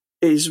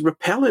is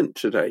repellent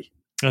today.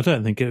 I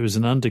don't think it was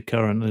an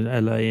undercurrent.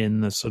 LA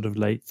in the sort of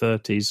late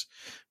 30s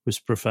was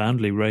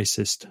profoundly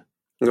racist.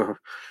 Oh,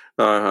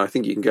 I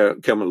think you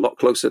can come a lot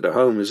closer to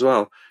home as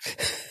well.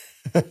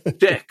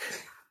 Dick?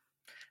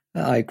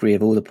 I agree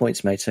with all the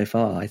points made so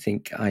far. I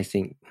think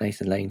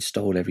Nathan Lane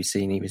stole every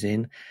scene he was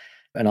in.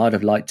 And I'd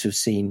have liked to have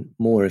seen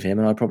more of him,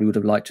 and I probably would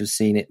have liked to have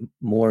seen it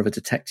more of a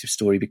detective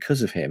story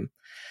because of him.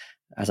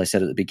 As I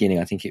said at the beginning,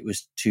 I think it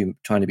was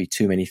trying to be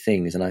too many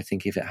things. And I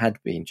think if it had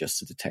been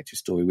just a detective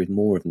story with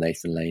more of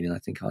Nathan Lane, and I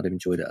think I'd have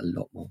enjoyed it a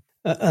lot more.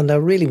 And I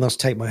really must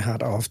take my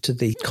hat off to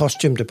the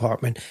costume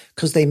department,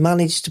 because they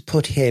managed to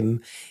put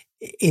him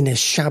in a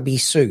shabby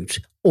suit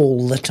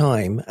all the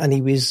time. And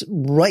he was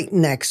right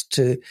next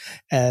to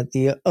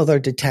the other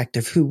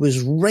detective who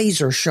was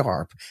razor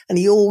sharp, and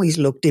he always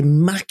looked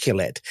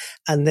immaculate.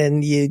 And then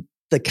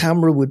the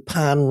camera would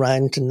pan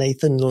round to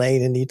Nathan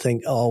Lane and you'd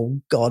think, oh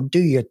God,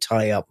 do your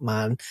tie up,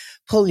 man.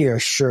 Pull your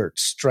shirt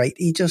straight.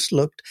 He just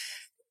looked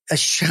a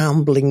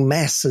shambling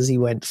mess as he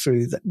went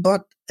through that.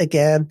 But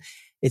again,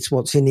 it's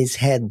what's in his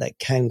head that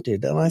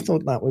counted. And I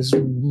thought that was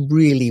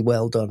really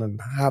well done,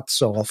 and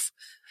hats off,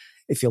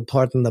 if you'll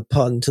pardon the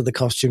pun, to the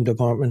costume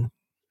department.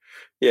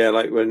 Yeah,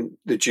 like when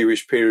the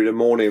Jewish period of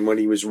mourning when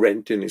he was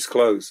renting his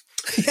clothes.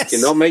 Yes.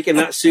 You're not making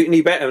that suit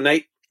any better,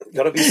 Nate.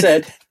 Gotta be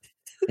said.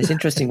 It's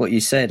interesting what you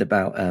said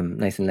about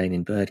Nathan Lane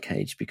in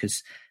Birdcage,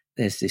 because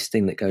there's this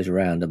thing that goes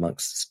around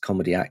amongst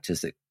comedy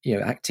actors that,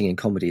 acting in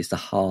comedy is the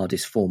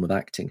hardest form of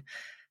acting.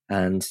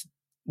 And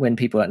when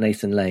people like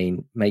Nathan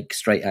Lane make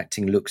straight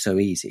acting look so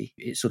easy,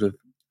 it sort of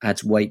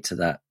adds weight to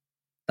that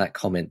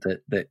comment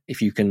that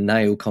if you can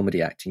nail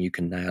comedy acting, you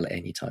can nail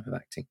any type of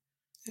acting.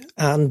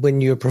 And when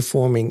you're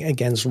performing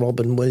against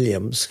Robin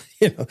Williams,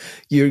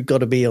 you've got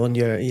to be on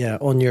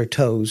your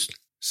toes.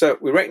 So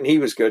we reckon he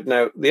was good.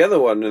 Now, the other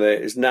one there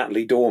is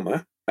Natalie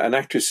Dormer, an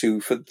actress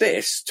who, for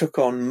this, took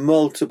on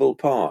multiple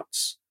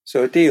parts.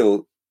 So,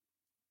 Adil,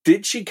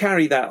 did she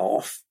carry that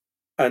off?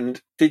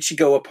 And did she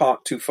go a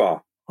part too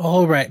far?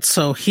 All right.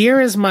 So here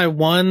is my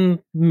one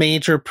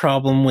major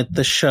problem with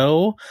the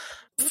show.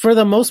 For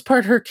the most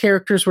part, her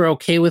characters were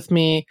okay with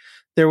me.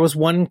 There was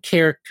one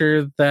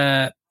character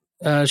that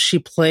she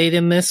played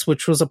in this,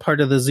 which was a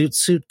part of the Zoot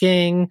Suit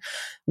gang,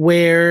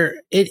 where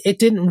it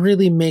didn't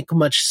really make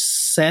much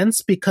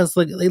sense, because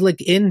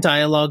like in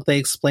dialogue, they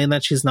explain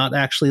that she's not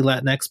actually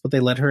Latinx, but they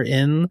let her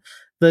in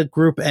the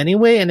group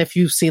anyway. And if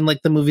you've seen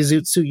like the movie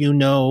Zoot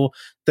Suit,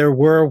 there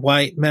were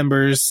white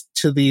members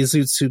to the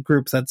Zoot Suit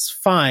group. That's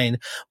fine.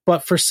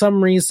 But for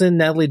some reason,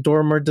 Natalie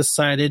Dormer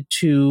decided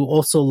to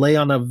also lay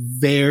on a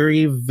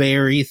very,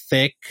 very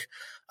thick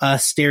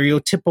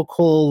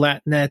stereotypical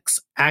Latinx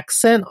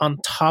accent on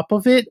top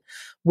of it.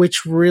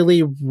 which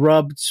really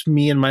rubbed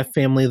me and my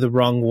family the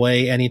wrong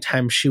way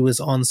anytime she was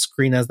on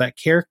screen as that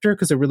character,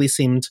 because it really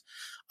seemed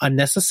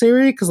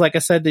unnecessary. Because like I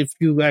said, if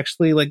you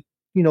actually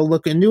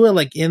look into it,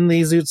 like in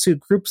these Zoot Suit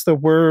groups, there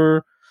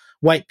were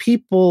white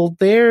people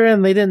there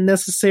and they didn't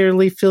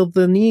necessarily feel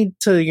the need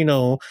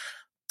to,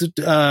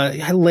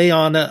 lay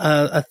on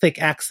a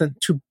thick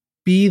accent to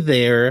be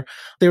there.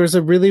 There was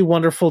a really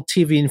wonderful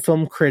TV and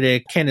film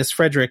critic, Candice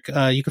Frederick.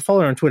 You can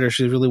follow her on Twitter.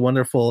 She's really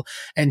wonderful.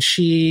 And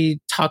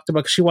she talked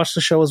about, she watched the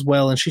show as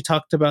well, and she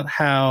talked about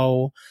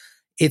how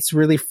it's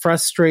really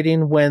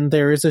frustrating when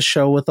there is a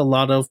show with a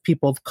lot of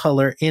people of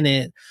color in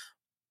it,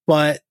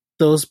 but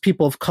those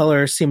people of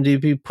color seem to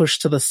be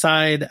pushed to the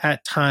side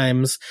at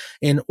times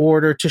in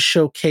order to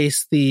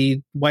showcase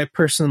the white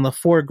person in the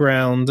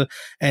foreground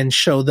and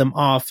show them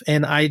off.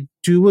 And I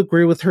do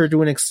agree with her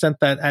to an extent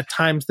that at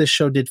times this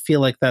show did feel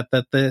like that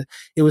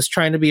it was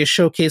trying to be a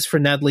showcase for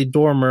Natalie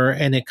Dormer,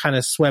 and it kind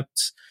of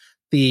swept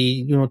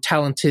the,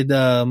 talented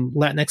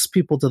Latinx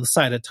people to the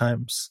side at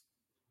times.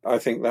 I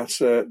think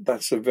that's a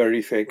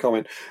very fair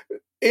comment.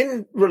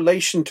 In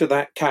relation to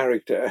that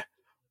character,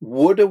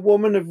 would a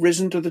woman have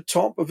risen to the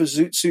top of a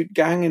Zoot Suit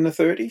gang in the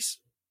 30s?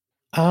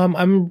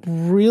 I'm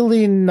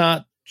really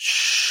not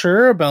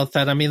sure about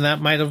that. I mean, that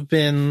might have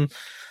been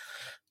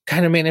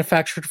kind of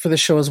manufactured for the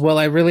show as well.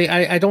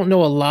 I don't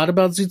know a lot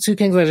about Zoot Suit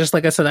gangs.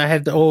 Like I said, I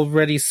had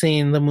already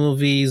seen the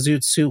movie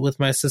Zoot Suit with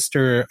my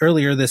sister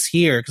earlier this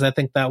year, because I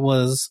think that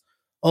was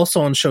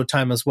also on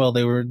Showtime as well.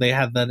 They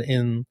had that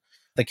in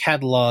the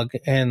catalog,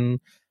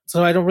 and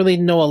so I don't really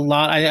know a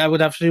lot. I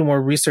would have to do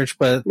more research,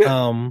 but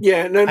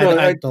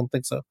I don't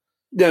think so.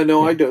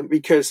 No, I don't,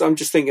 because I'm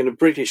just thinking of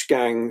British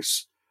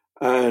gangs,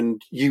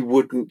 and you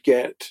wouldn't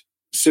get,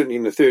 certainly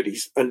in the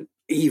 30s, and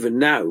even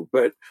now,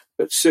 but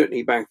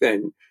certainly back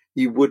then,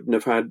 you wouldn't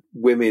have had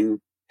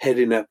women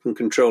heading up and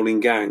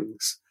controlling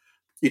gangs.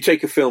 You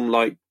take a film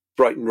like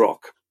Brighton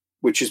Rock,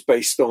 which is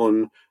based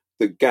on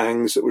the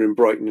gangs that were in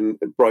Brighton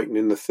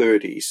in the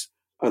 30s,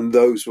 and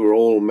those were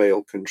all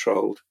male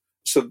controlled.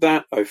 So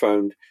that I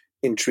found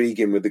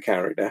intriguing with the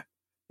character.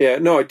 Yeah,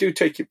 no, I do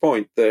take your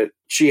point that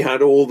she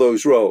had all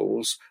those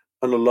roles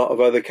and a lot of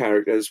other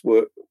characters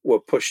were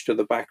pushed to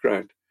the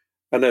background.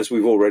 And as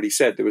we've already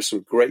said, there were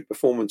some great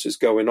performances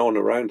going on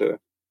around her.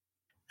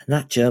 And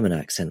that German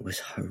accent was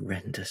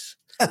horrendous.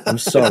 I'm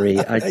sorry.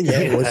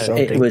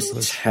 It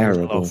was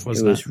terrible.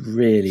 It was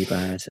really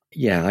bad.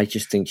 Yeah, I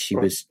just think she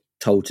was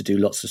told to do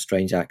lots of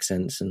strange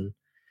accents. And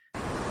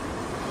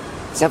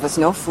there was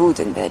no food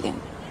in Berlin.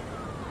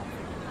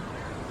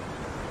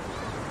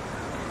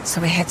 So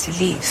we had to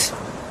leave.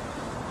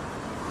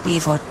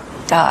 Leave or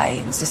die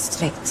in the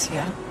streets,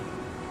 yeah?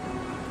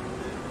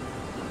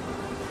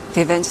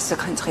 We went to the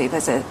country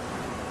where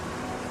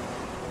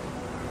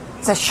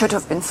there should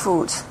have been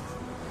food,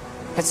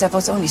 but there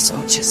was only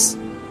soldiers.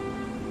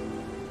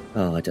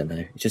 Oh, I don't know.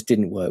 It just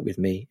didn't work with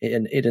me.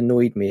 It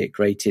annoyed me. It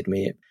grated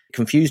me. It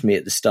confused me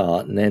at the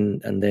start, and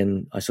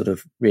then I sort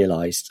of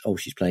realised, oh,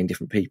 she's playing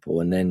different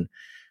people. And then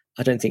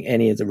I don't think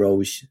any of the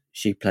roles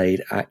she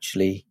played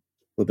actually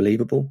were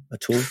believable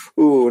at all.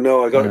 Oh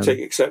no, I got to take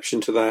exception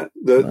to that.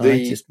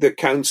 The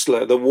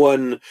counsellor,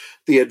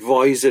 the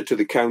advisor to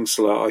the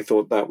counsellor, I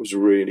thought that was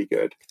really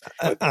good.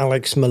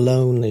 Alex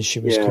Malone, as she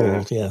was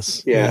called.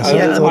 Yes, yeah.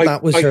 I thought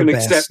that was her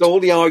best. Accept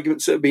all the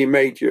arguments that are being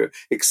made here,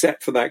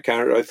 except for that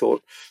character. I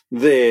thought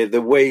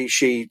the way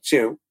she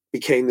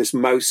became this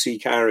mousy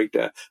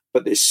character,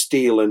 but there's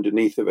steel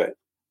underneath of it,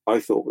 I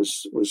thought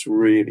was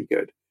really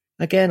good.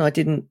 Again, I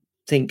didn't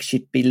think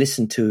she'd be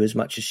listened to as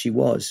much as she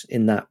was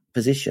in that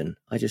position.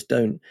 I just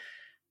don't.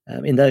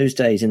 In those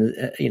days,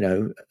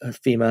 a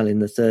female in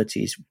the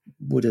 30s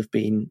would have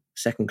been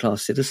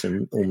second-class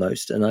citizen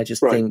almost, and I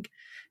just think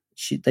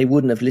they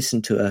wouldn't have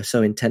listened to her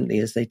so intently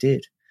as they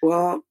did.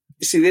 Well,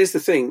 you see, there's the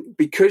thing.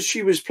 Because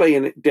she was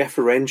playing it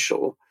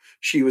deferential,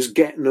 she was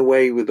getting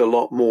away with a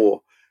lot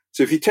more.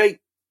 So if you take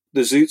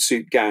the Zoot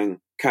Suit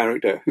Gang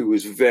character, who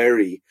was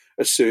very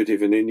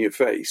assertive and in your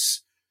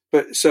face,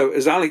 but so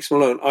as Alex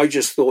Malone, I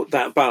just thought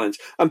that balance.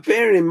 And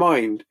bearing in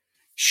mind,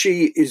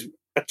 she is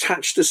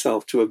attached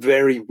herself to a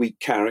very weak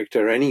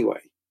character anyway.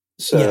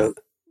 So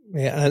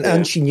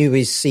and she knew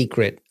his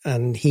secret,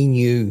 and she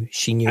knew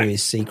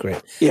his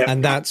secret. Yeah.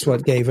 And that's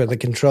what gave her the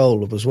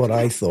control, was what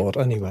I thought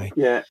anyway.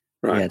 Yeah.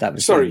 Right. Yeah, that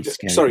was sorry,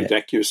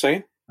 Dec, you were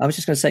saying? I was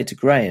just going to say to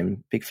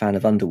Graham, big fan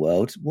of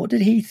Underworld, what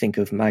did he think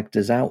of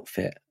Magda's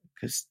outfit?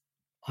 Because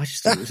I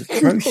just thought it was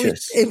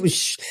atrocious. It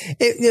was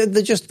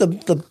just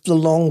the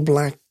long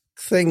black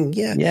thing.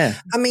 Yeah.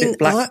 I mean,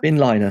 black bin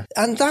liner.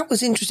 And that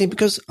was interesting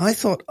because I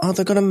thought,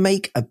 they're going to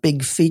make a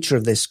big feature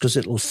of this because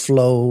it'll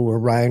flow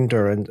around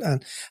her.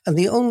 And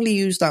they only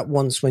used that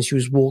once when she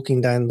was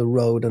walking down the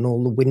road and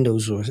all the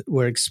windows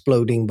were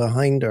exploding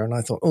behind her. And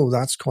I thought,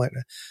 that's quite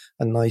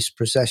a nice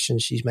procession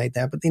she's made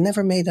there. But they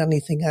never made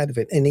anything out of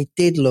it. And it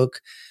did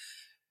look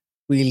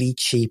really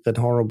cheap and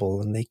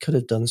horrible. And they could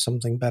have done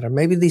something better.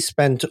 Maybe they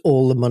spent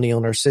all the money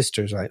on her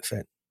sister's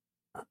outfit.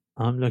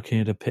 I'm looking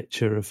at a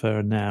picture of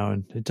her now,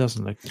 and it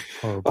doesn't look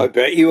horrible. I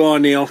bet you are,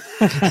 Neil.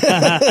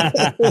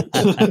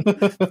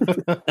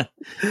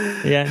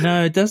 Yeah,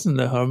 no, it doesn't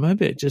look horrible.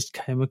 Maybe it just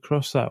came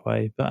across that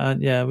way.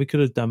 But yeah, we could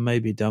have done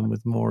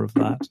with more of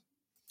that.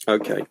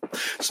 Okay,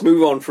 let's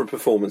move on from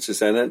performances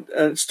then, and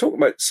let's talk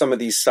about some of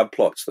these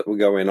subplots that were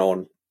going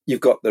on. You've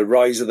got the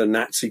rise of the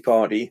Nazi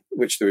Party,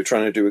 which they were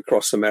trying to do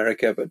across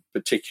America, but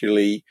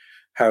particularly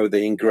how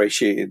they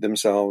ingratiated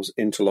themselves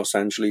into Los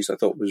Angeles, I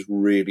thought was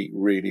really,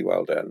 really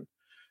well done.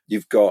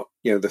 You've got,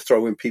 the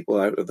throwing people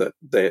out of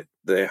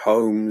their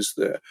homes,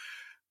 the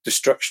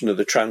destruction of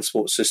the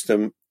transport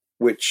system,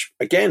 which,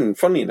 again,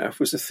 funny enough,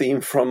 was a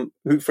theme from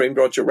Who Framed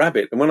Roger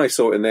Rabbit. And when I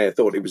saw it in there, I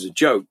thought it was a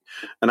joke.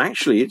 And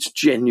actually, it's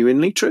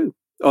genuinely true.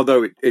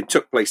 Although it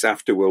took place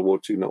after World War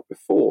II, not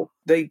before.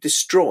 They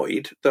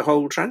destroyed the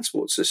whole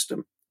transport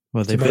system.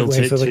 Well, they built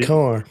it for the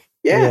car.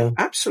 Yeah,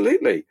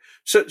 absolutely.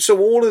 So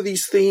all of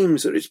these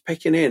themes that it's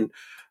picking in,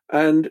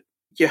 and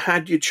you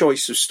had your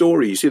choice of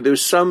stories. There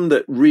was some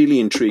that really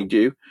intrigued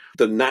you.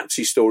 The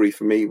Nazi story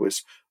for me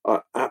was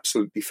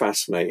absolutely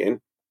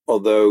fascinating.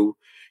 Although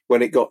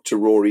when it got to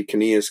Rory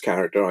Kinnear's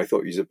character, I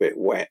thought he was a bit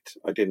wet.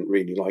 I didn't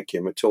really like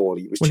him at all.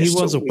 He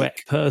was a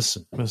wet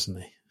person,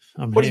 wasn't he?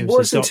 I mean, but he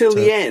was until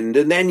the end,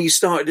 and then you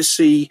started to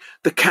see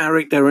the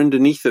character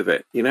underneath of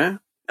it,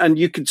 And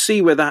you could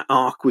see where that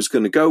arc was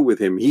going to go with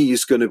him. He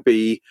is going to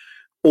be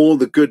all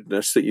the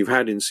goodness that you've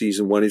had in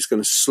season 1 is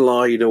going to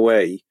slide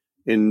away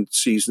in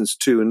seasons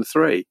 2 and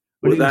 3.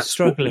 Well, he was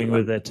struggling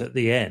with it at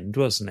the end,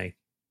 wasn't he?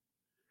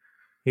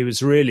 He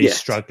was really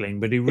struggling,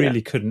 but he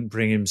really couldn't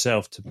bring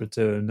himself to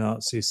do a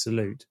Nazi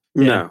salute.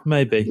 No.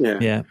 Maybe.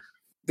 Yeah.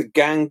 The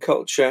gang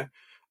culture,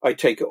 I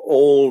take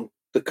all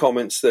the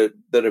comments that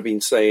have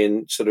been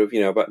saying sort of,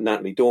 about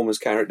Natalie Dormer's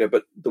character,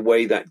 but the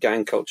way that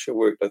gang culture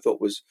worked, I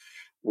thought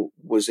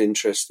was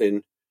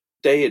interesting.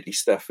 Deity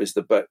stuff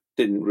but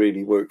didn't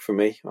really work for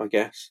me, I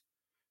guess.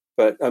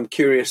 But I'm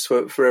curious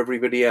for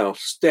everybody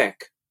else.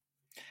 Deck.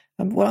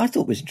 What I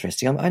thought was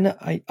interesting,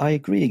 I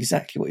agree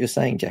exactly what you're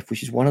saying, Jeff,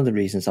 which is one of the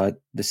reasons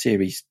the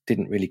series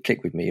didn't really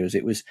click with me.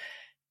 It was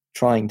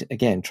trying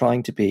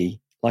to be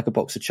like a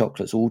box of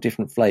chocolates, all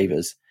different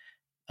flavours.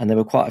 And there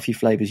were quite a few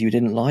flavours you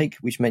didn't like,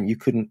 which meant you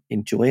couldn't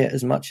enjoy it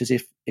as much as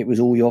if it was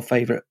all your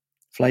favourite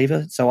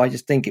flavour. So I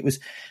just think it was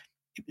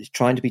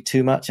trying to be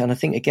too much. And I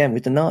think, again,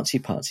 with the Nazi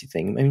Party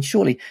thing, I mean,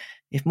 surely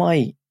if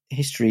my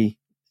history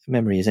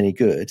memory is any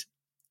good,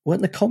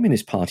 weren't the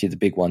Communist Party the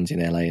big ones in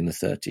LA in the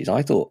 30s?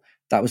 I thought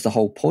that was the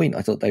whole point.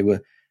 I thought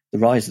the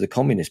rise of the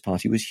Communist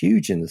Party was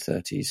huge in the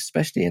 30s,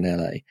 especially in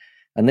LA.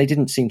 And they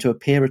didn't seem to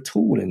appear at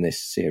all in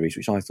this series,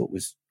 which I thought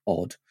was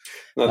odd.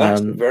 No,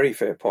 that's a very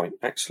fair point,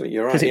 actually.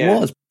 You're right. Because it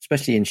was,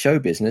 especially in show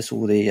business,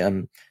 all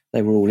the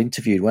they were all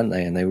interviewed, weren't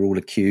they? And they were all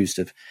accused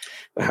of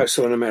the House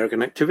of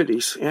Un-American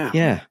activities. Yeah.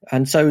 Yeah.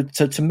 And so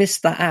to miss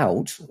that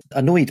out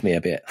annoyed me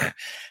a bit.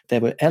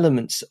 There were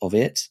elements of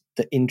it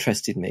that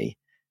interested me,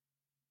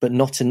 but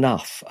not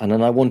enough. And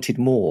then I wanted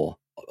more.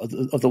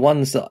 Of the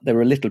ones that there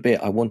were a little bit,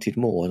 I wanted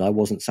more, and I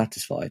wasn't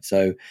satisfied.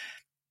 So,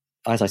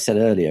 as I said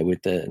earlier,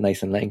 with the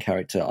Nathan Lane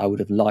character, I would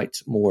have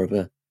liked more of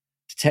a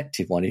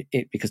detective one,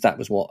 because that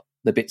was what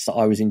the bits that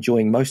I was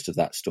enjoying most of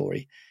that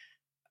story,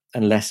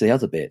 and less the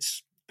other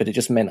bits. But it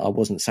just meant I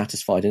wasn't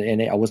satisfied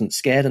in it. I wasn't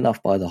scared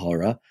enough by the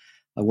horror.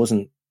 I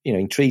wasn't,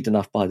 intrigued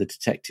enough by the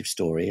detective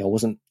story. I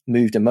wasn't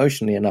moved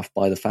emotionally enough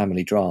by the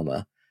family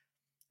drama.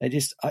 I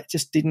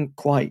just didn't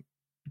quite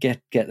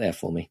get there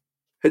for me.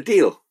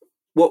 Hadil,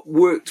 what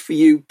worked for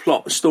you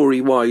plot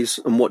story-wise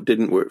and what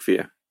didn't work for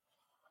you?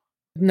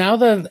 Now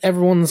that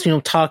everyone's,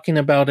 talking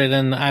about it,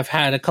 and I've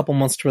had a couple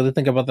months to really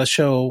think about the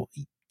show,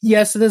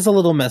 yes, it is a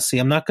little messy.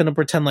 I'm not going to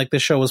pretend like the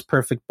show is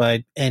perfect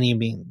by any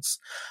means.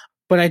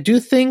 But I do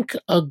think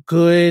a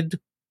good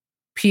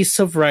piece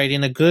of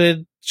writing, a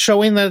good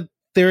showing that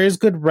there is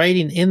good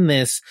writing in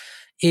this,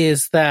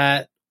 is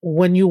that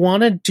when you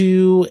want to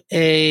do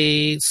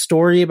a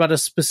story about a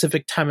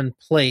specific time and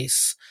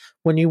place,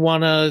 when you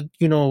want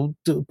to,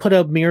 put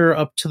a mirror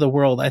up to the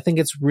world, I think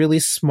it's really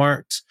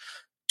smart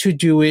to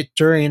do it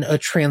during a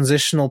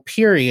transitional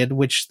period,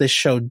 which this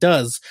show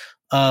does.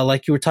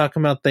 Like you were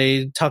talking about,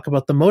 they talk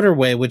about the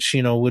motorway, which,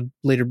 would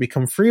later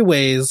become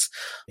freeways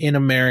in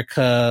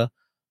America,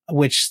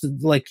 which,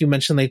 like you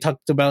mentioned, they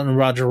talked about in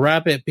Roger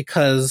Rabbit,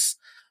 because,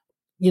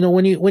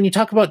 when you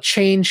talk about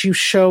change, you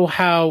show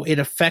how it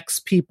affects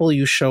people,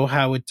 you show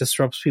how it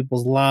disrupts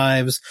people's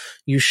lives,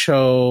 you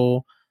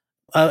show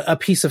a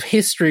piece of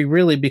history,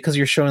 really, because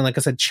you're showing, like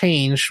I said,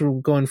 change,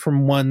 going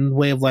from one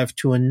way of life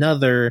to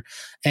another.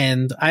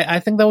 And I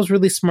think that was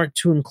really smart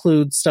to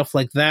include stuff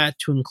like that,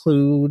 to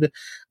include,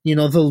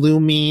 the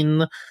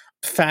looming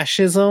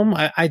fascism.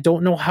 I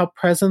don't know how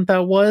present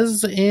that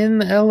was in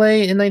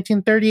LA in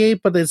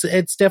 1938, but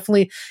it's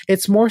definitely,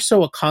 it's more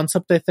so a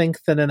concept, I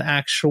think, than an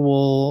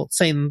actual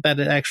saying that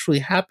it actually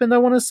happened, I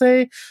want to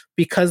say,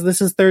 because this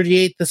is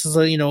 38. This is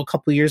a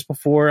couple of years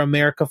before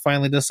America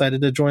finally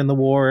decided to join the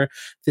war.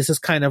 This is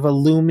kind of a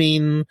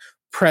looming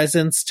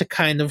presence to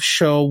kind of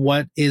show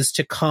what is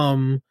to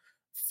come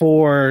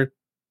for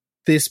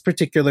this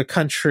particular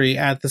country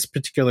at this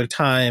particular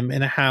time,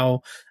 and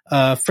how,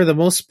 for the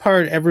most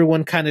part,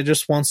 everyone kind of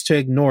just wants to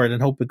ignore it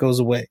and hope it goes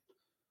away.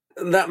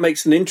 That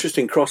makes an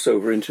interesting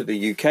crossover into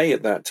the UK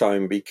at that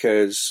time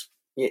because,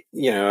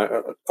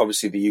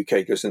 obviously the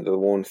UK goes into the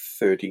war in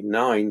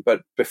 1939,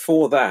 but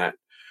before that,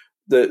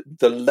 the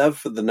love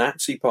for the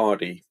Nazi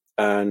Party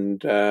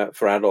and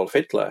for Adolf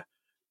Hitler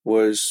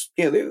was,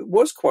 it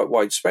was quite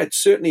widespread,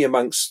 certainly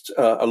amongst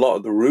a lot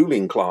of the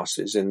ruling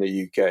classes in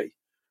the UK.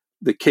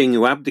 The king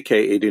who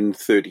abdicated in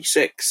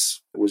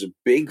 1936 was a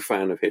big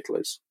fan of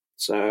Hitler's.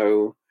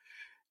 So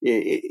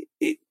it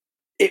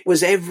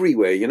was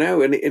everywhere,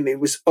 and it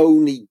was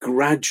only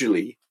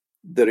gradually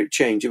that it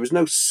changed. It was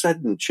no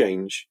sudden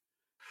change.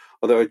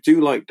 Although I do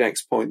like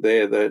Dec's point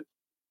there that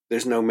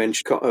there's no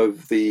mention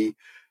of the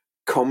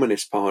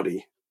Communist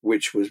Party,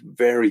 which was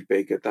very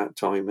big at that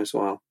time as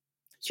well.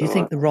 Do you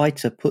think the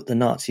writer put the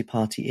Nazi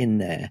Party in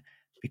there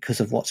because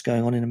of what's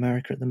going on in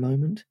America at the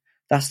moment?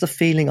 That's the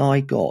feeling I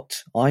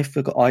got. I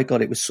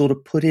got it was sort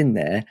of put in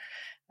there,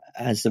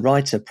 as the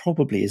writer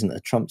probably isn't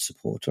a Trump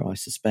supporter, I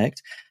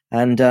suspect.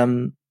 And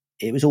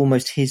it was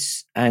almost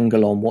his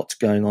angle on what's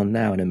going on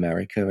now in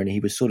America. And he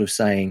was sort of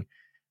saying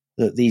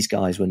that these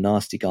guys were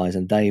nasty guys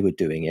and they were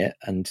doing it.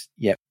 And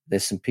yet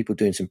there's some people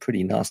doing some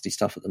pretty nasty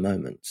stuff at the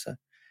moment. So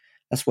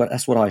that's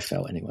what I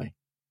felt anyway.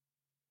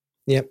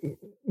 Yeah,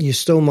 you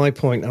stole my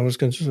point. I was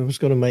going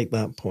to make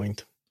that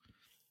point.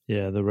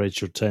 Yeah, the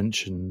racial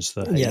tensions,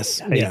 the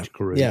hate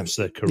groups,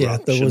 the corruption. Yeah,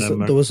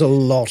 there was a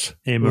lot.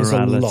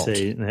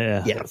 Immorality,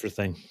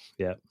 everything.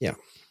 Yeah.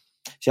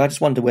 So I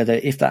just wonder whether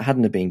if that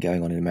hadn't have been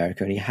going on in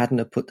America and he hadn't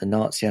have put the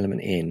Nazi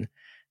element in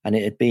and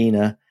it had been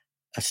a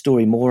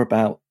story more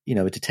about,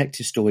 a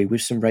detective story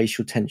with some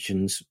racial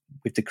tensions,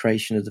 with the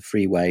creation of the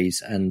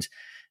freeways and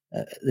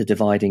the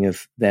dividing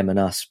of them and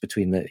us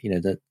between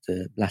the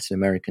Latin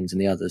Americans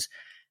and the others,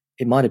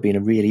 it might have been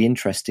a really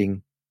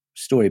interesting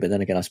story. But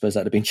then again, I suppose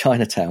that would have been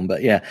Chinatown.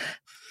 But yeah,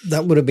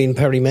 that would have been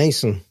Perry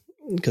Mason,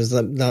 because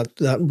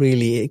that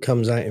really, it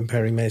comes out in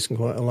Perry Mason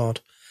quite a lot.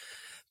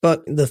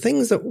 But the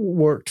things that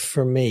worked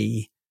for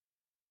me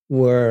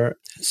were,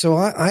 so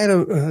I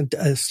had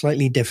a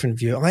slightly different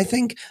view. I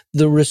think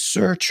the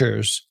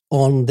researchers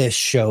on this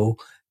show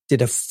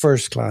did a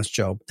first-class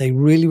job. They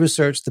really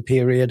researched the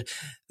period.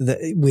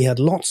 We had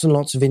lots and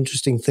lots of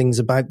interesting things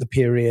about the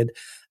period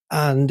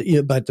and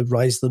about the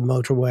rise of the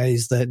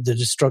motorways, the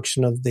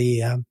destruction of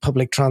the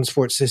public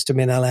transport system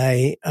in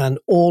LA, and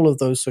all of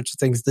those sorts of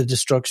things, the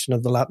destruction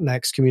of the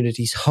Latinx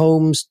community's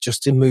homes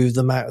just to move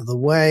them out of the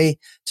way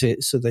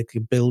so they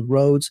could build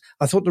roads.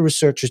 I thought the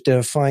researchers did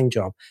a fine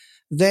job.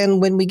 Then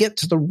when we get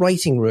to the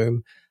writing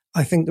room,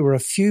 I think there were a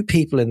few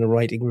people in the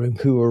writing room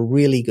who were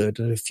really good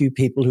and a few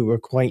people who were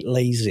quite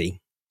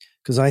lazy.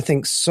 Because I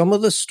think some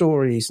of the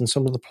stories and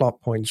some of the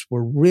plot points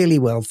were really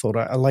well thought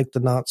out. I liked the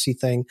Nazi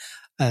thing.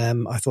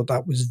 I thought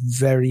that was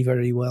very,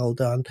 very well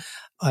done.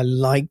 I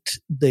liked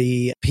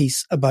the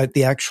piece about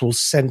the actual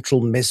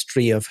central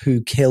mystery of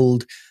who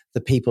killed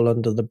the people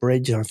under the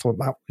bridge. I thought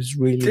that was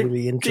really,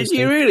 really interesting.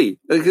 Did you really?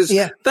 Because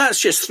that's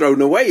just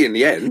thrown away in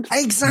the end.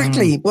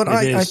 Exactly. But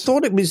I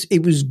thought it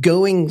was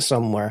going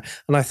somewhere,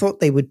 and I thought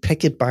they would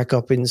pick it back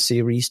up in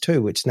series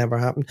 2, which never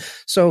happened.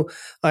 So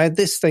I had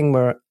this thing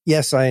where,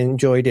 yes, I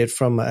enjoyed it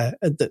from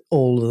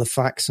all of the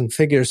facts and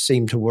figures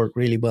seemed to work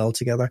really well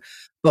together.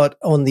 But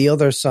on the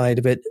other side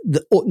of it,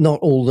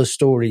 not all the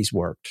stories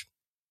worked.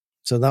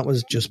 So that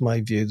was just my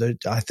view.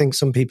 I think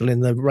some people in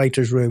the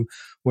writer's room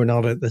were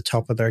not at the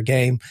top of their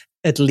game.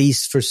 At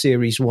least for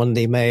series 1,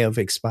 they may have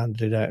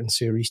expanded it out in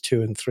series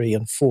 2 and 3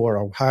 and 4,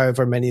 or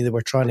however many they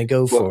were trying to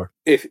go for.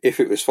 If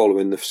it was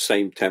following the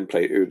same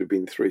template, it would have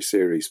been 3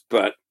 series.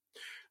 But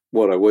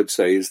what I would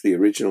say is the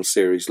original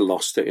series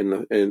lost it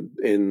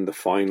in the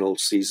final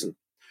season.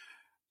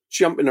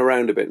 Jumping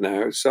around a bit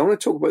now, so I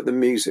want to talk about the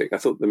music. I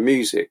thought the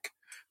music,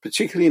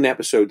 particularly in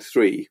episode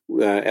 3,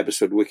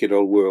 episode Wicked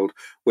Old World,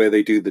 where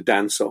they do the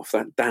dance-off,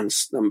 that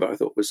dance number I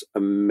thought was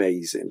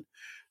amazing.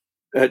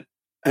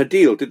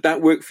 Adil, did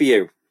that work for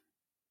you?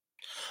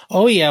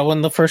 Oh, yeah.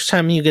 When the first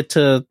time you get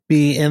to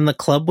be in the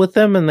club with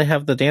them and they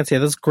have the dance,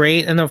 that's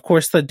great. And of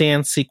course, the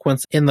dance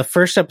sequence in the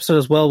first episode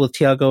as well with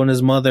Tiago and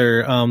his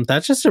mother,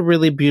 that's just a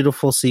really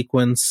beautiful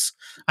sequence.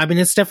 I mean,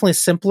 it's definitely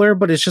simpler,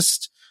 but it's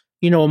just,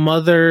 a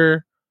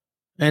mother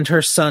and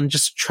her son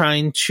just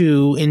trying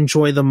to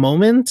enjoy the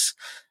moment,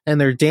 and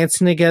they're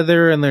dancing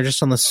together and they're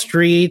just on the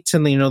street,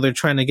 and they're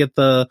trying to get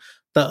the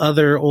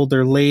other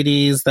older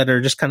ladies that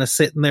are just kind of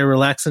sitting there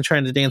relaxing,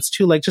 trying to dance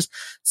too, like just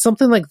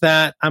something like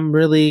that. I'm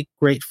really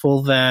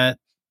grateful that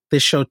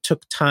this show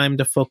took time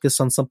to focus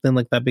on something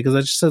like that, because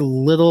that's just a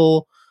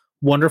little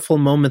wonderful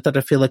moment that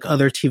I feel like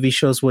other TV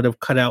shows would have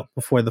cut out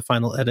before the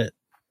final edit.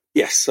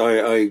 Yes, I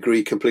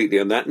agree completely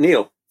on that.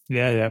 Neil?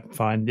 Yeah,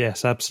 fine.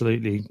 Yes,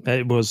 absolutely.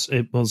 It was,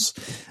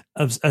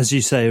 as you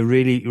say, a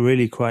really,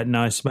 really quite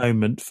nice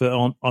moment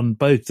on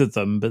both of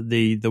them. But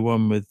the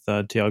one with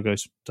Tiago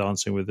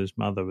dancing with his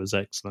mother was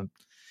excellent.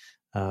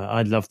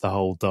 I loved the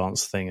whole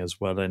dance thing as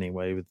well.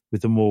 Anyway,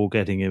 with them all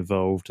getting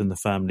involved and the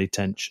family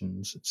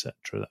tensions, etc.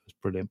 That was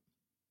brilliant.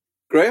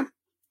 Graham?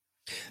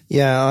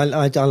 Yeah, I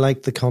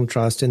like the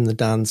contrast in the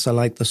dance. I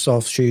like the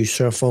soft shoe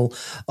shuffle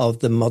of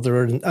the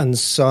mother and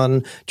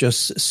son,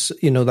 just,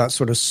 that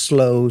sort of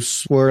slow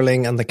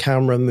swirling and the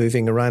camera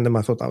moving around them.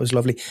 I thought that was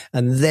lovely.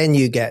 And then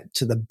you get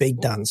to the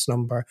big dance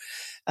number,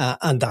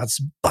 and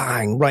that's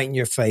bang, right in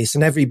your face.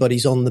 And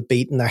everybody's on the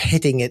beat and they're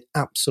hitting it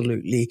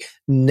absolutely,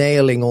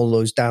 nailing all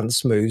those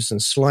dance moves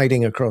and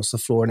sliding across the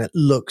floor. And it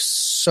looks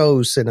so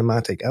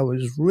cinematic. I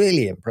was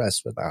really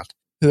impressed with that.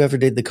 Whoever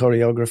did the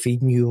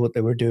choreography knew what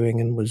they were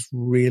doing and was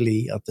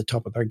really at the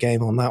top of their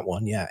game on that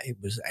one. Yeah, it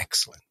was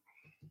excellent.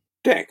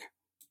 Dick.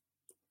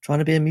 Trying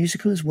to be a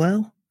musical as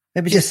well?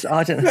 Maybe just,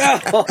 I don't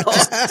know.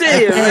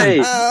 Dear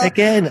me.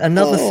 Again,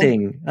 another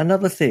thing.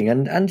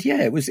 And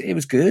yeah, it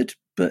was good,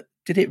 but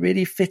did it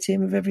really fit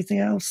in with everything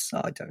else?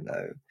 I don't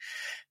know.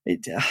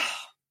 It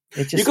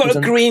just you got a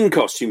green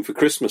costume for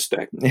Christmas,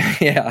 Dick.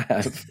 Yeah, I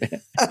have.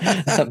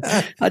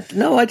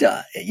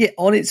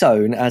 On its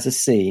own, as a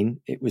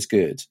scene, it was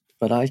good.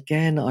 But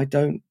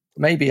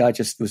maybe I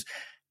just was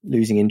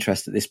losing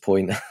interest at this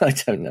point. I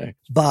don't know.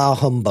 Bah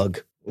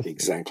humbug.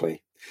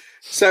 Exactly.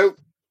 So,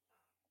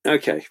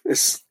 okay,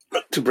 let's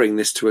look to bring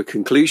this to a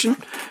conclusion.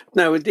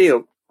 Now,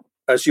 Adil,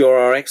 as you're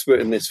our expert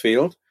in this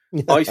field,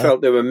 I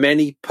felt there were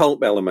many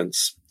pulp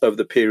elements of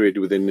the period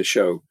within the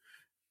show.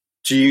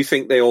 Do you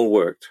think they all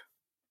worked?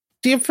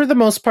 Yeah, for the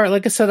most part,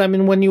 like I said, I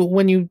mean, when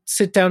you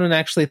sit down and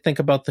actually think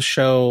about the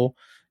show,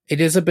 it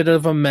is a bit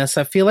of a mess.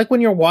 I feel like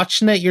when you're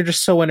watching it, you're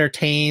just so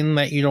entertained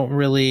that you don't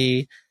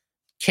really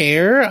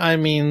care. I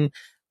mean,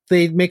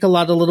 they make a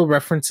lot of little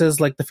references,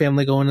 like the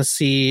family going to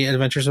see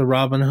Adventures of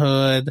Robin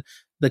Hood.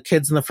 The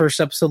kids in the first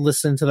episode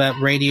listen to that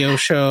radio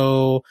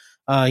show.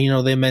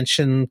 They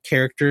mention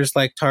characters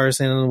like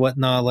Tarzan and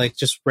whatnot, like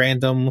just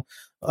random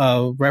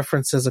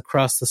references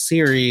across the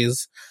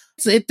series.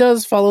 It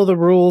does follow the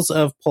rules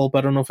of pulp.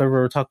 I don't know if I've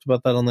ever talked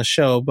about that on the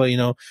show, but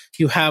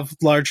you have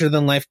larger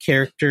than life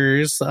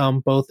characters,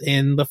 both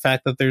in the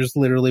fact that there's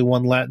literally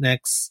one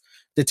Latinx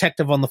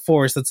detective on the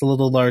force that's a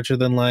little larger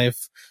than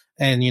life.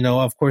 And,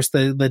 of course,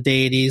 the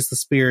deities, the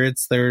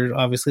spirits, they're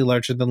obviously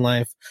larger than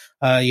life.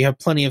 You have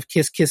plenty of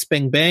Kiss Kiss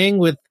Bang Bang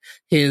with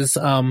his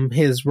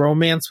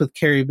romance with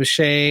Carrie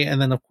Bechet.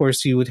 And then, of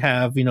course, you would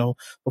have,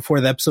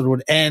 before the episode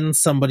would end,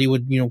 somebody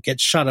would, get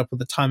shot up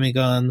with a Tommy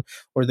gun,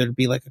 or there'd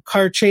be like a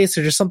car chase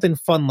or just something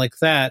fun like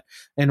that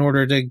in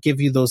order to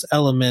give you those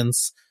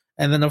elements.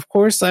 And then, of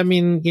course, I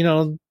mean,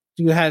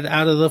 you had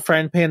out of the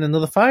frying pan into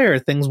the fire.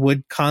 Things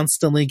would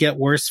constantly get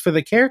worse for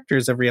the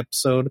characters every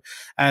episode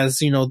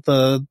as,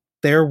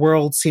 their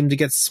world seemed to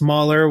get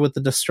smaller with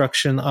the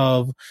destruction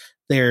of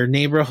their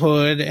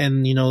neighborhood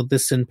and,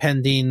 this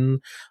impending,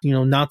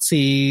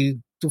 Nazi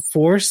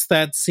force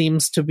that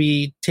seems to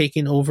be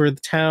taking over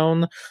the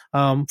town.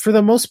 For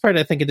the most part,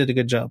 I think it did a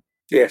good job.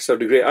 Yes, I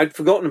would agree. I'd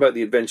forgotten about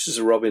the Adventures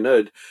of Robin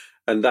Hood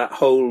and that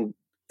whole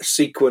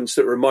sequence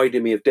that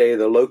reminded me of Day of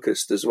the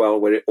Locust as well,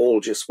 where it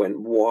all just went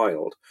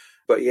wild.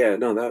 But yeah,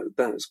 no,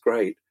 that was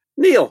great.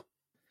 Neil.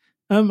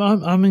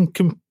 I'm in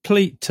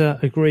complete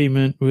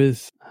agreement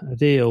with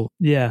Adil.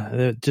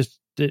 Yeah,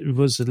 it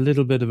was a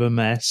little bit of a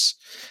mess.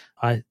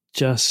 I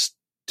just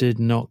did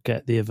not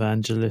get the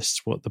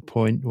evangelists, what the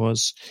point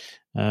was.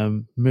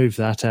 Move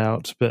that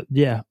out. But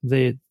yeah,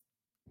 the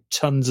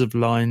tons of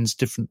lines,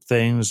 different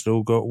things, it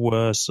all got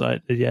worse.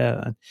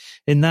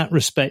 In that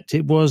respect,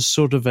 it was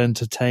sort of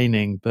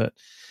entertaining, but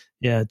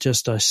yeah,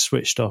 I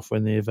switched off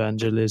when the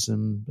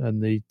evangelism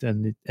and the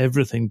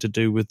everything to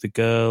do with the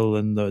girl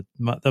and the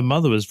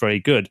mother was very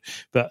good,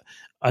 but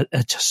I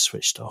just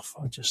switched off.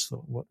 I just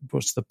thought,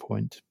 what's the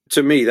point?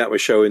 To me, that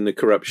was showing the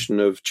corruption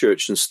of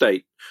church and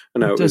state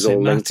and how it was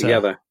all linked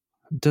together.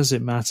 Does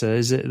it matter?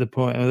 Is it the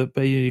point?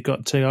 You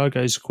got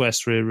Tiago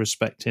Sequestria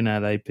respecting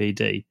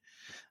LAPD.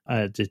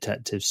 A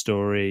detective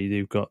story.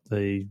 You've got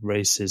the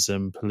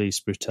racism, police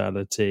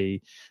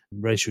brutality,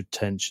 racial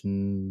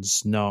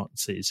tensions,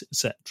 Nazis,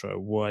 etc.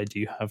 Why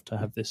do you have to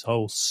have this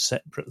whole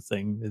separate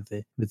thing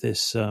with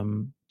this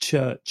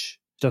church?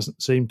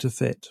 Doesn't seem to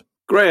fit.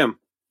 Graham.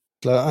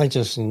 I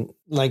just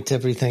liked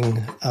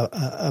everything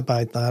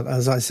about that.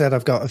 As I said,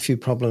 I've got a few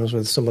problems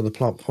with some of the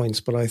plot points,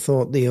 but I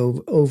thought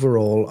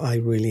overall, I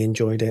really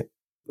enjoyed it.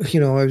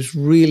 I was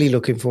really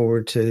looking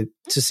forward to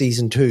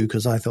season 2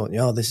 because I thought,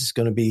 this is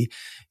going to be,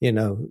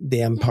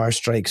 The Empire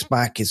Strikes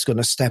Back. It's going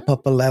to step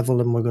up a level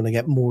and we're going to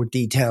get more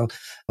detail.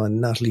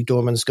 And Natalie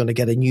Dorman's going to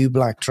get a new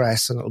black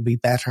dress and it'll be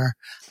better.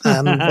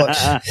 You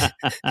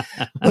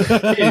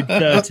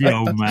dirty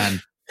old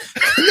man.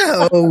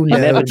 No, He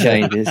never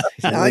changes.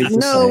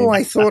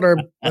 I thought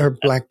her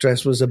black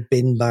dress was a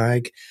bin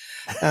bag.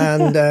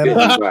 And bin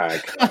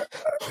bag.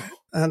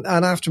 And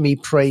after me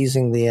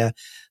praising the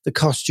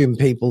costume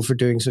people for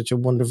doing such a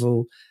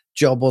wonderful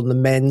job on the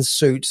men's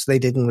suits, they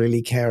didn't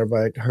really care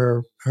about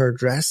her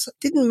dress. It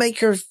didn't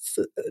make her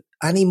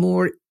any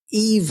more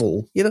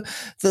evil.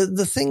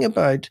 The thing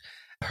about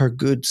her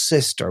good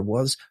sister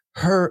was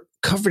her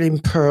covered in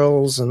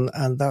pearls and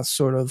that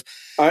sort of...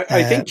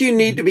 I think you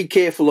need to be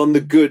careful on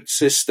the good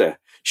sister.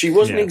 She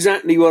wasn't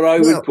exactly what I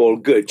would call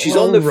good. She's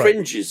on the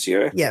fringes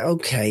here. Yeah,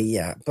 okay,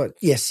 yeah. But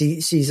yes,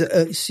 she's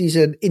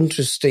an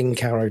interesting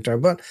character.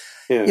 But,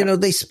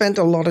 they spent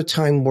a lot of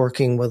time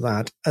working with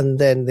that. And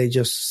then they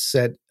just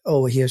said,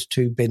 oh, here's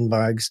 2 bin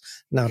bags.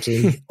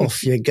 Natalie,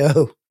 off you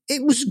go.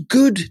 It was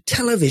good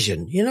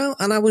television,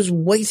 and I was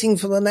waiting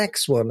for the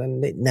next one,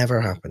 and it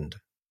never happened.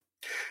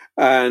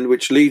 And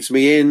which leads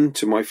me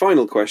into my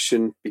final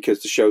question,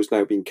 because the show's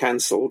now been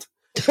cancelled.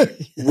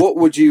 What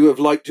would you have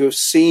liked to have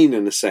seen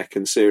in the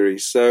second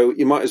series? So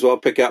you might as well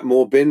pick up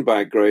more bin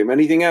bag, Graham.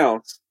 Anything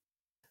else?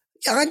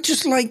 I'd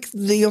just like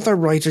the other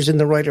writers in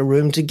the writer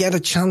room to get a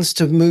chance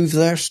to move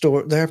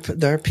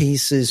their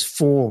pieces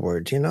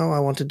forward. I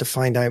wanted to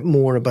find out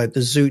more about the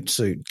Zoot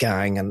Suit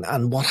gang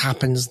and what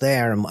happens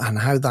there and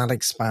how that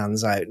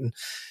expands out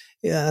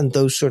and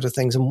those sort of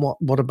things. And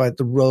what about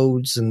the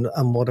roads and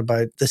what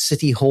about the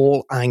City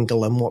Hall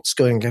angle and what's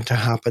going to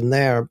happen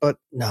there? But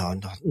no,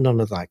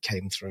 none of that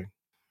came through.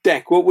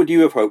 Dec, what would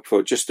you have hoped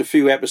for? Just a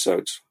few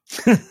episodes?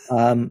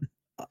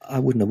 I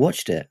wouldn't have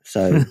watched it,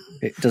 so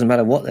it doesn't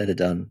matter what they'd have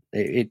done.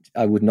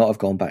 I would not have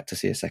gone back to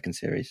see a second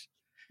series.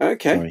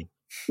 Okay. Sorry.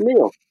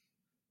 Neil?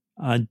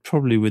 I'd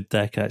probably with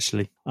Dec,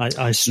 actually.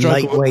 I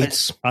struggle.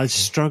 I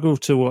struggle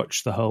to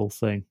watch the whole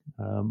thing.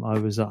 I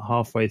was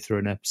halfway through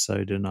an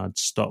episode and I'd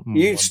stop.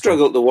 You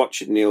struggled to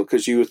watch it, Neil,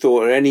 because you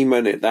thought at any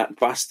minute that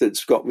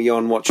bastard's got me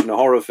on watching a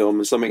horror film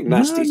and something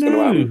nasty's going to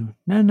happen.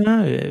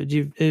 No.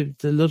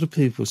 A lot of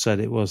people said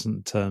it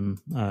wasn't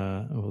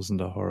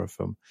a horror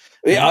film.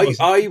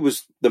 I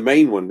was the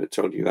main one that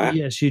told you that.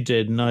 Yes, you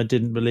did, and I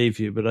didn't believe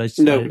you, but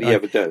nobody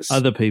ever does.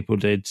 Other people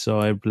did, so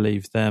I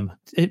believed them.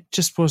 It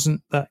just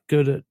wasn't that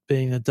good at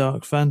being a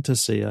dark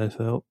fantasy, I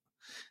felt.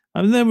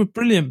 I mean, there were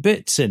brilliant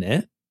bits in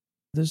it.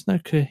 There's no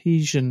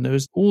cohesion. There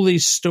was all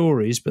these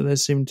stories, but there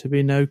seemed to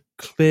be no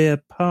clear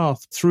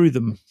path through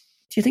them.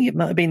 Do you think it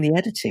might have been the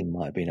editing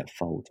might have been at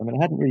fault? I mean,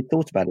 I hadn't really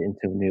thought about it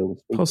until Neil was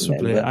speaking.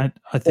 Possibly. Then,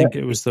 I think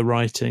it was the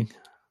writing.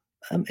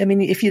 I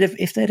mean,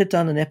 if they'd have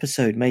done an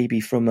episode maybe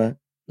from a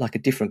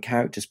different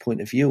character's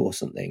point of view or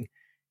something,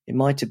 it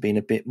might have been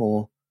a bit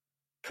more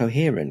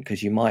coherent,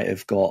 because you might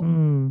have got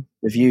the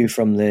view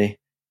from the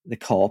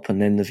cop,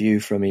 and then the view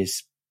from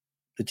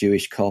the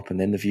Jewish cop, and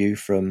then the view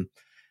from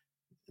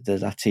the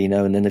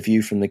Latino, and then the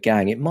view from the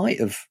gang. It might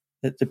have,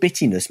 the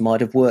bittiness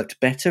might have worked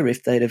better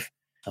if they'd have.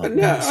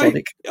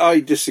 I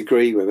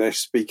disagree with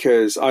this,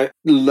 because I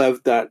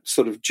loved that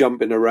sort of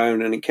jumping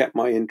around, and it kept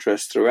my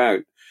interest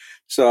throughout.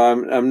 So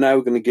I'm now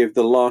going to give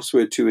the last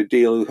word to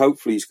Adil, who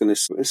hopefully is going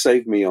to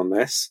save me on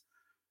this,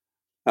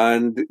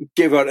 and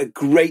give out a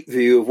great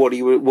view of what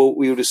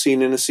we would have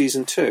seen in a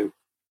season 2.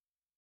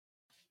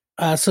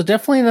 So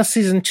definitely in a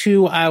season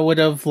 2, I would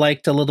have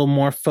liked a little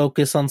more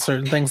focus on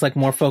certain things,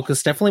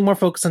 definitely more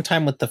focus on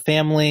time with the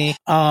family.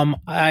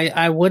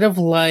 I would have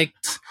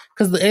liked,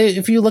 because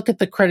if you look at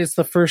the credits,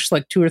 the first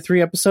 2 or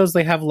 3 episodes,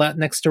 they have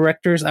Latinx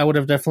directors. I would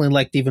have definitely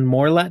liked even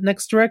more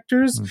Latinx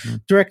directors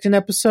directing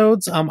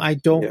episodes. I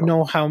don't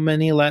know how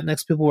many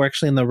Latinx people were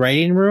actually in the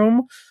writing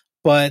room,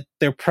 but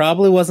there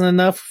probably wasn't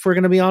enough, if we're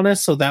going to be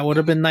honest. So that would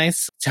have been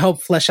nice to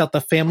help flesh out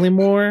the family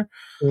more.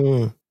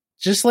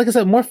 Just like I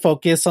said, more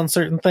focus on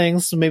certain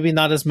things. Maybe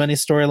not as many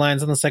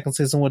storylines in the second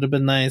season would have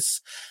been nice.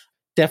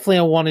 Definitely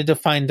I wanted to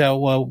find out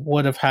what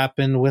would have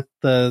happened with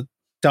the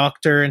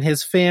doctor and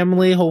his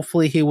family.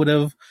 Hopefully he would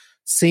have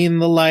seen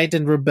the light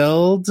and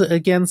rebelled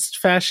against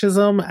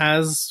fascism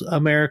as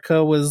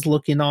America was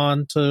looking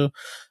on to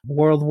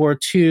World War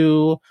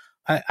II.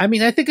 I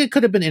mean, I think it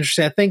could have been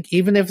interesting. I think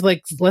even if,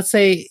 let's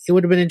say it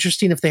would have been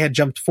interesting if they had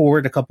jumped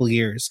forward a couple of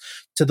years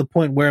to the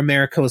point where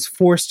America was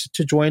forced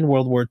to join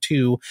World War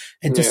II,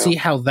 and to see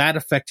how that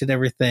affected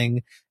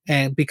everything.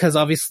 And because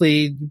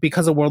obviously,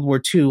 because of World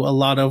War II, a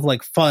lot of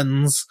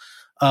funds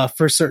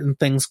for certain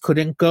things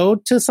couldn't go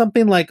to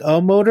something like a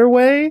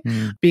motorway,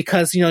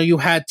 because, you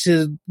had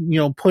to,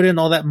 put in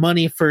all that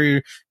money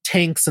for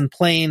tanks and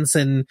planes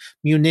and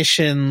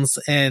munitions,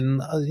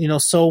 and,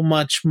 so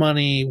much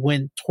money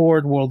went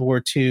toward World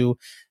War II.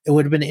 It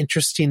would have been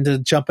interesting to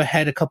jump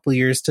ahead a couple of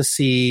years to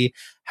see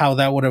how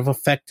that would have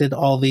affected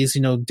all these,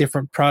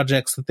 different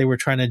projects that they were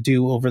trying to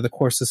do over the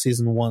course of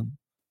season 1.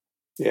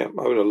 Yeah,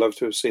 I would have loved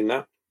to have seen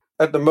that.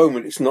 At the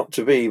moment, it's not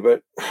to be,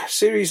 but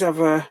series have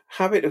a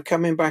habit of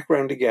coming back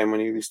round again when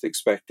you least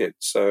expect it.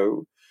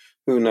 So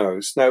who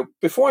knows? Now,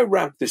 before I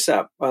wrap this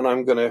up, and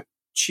I'm going to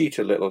cheat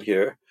a little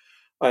here,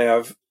 I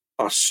have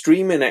a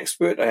streaming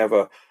expert. I have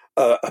a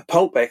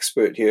pulp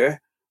expert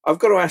here. I've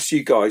got to ask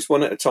you guys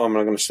one at a time, and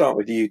I'm going to start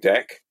with you,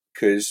 Dec,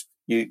 because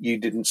you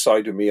didn't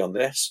side with me on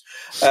this.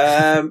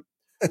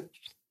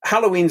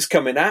 Halloween's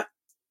coming up.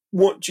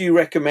 What do you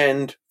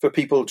recommend for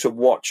people to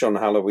watch on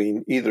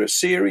Halloween, either a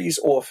series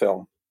or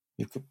film?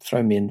 You could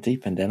throw me in the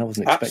deep end, then. I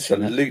wasn't expecting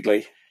that.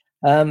 Absolutely.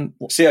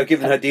 See, I've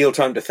given her deal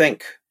time to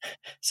think.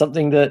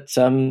 Something that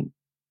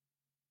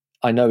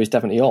I know is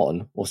definitely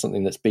on, or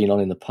something that's been on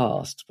in the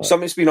past. But...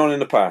 Something's been on in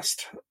the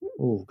past.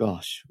 Oh,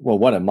 gosh.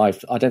 Well, I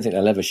don't think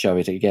they'll ever show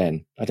it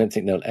again. I don't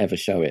think they'll ever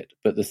show it.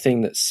 But the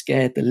thing that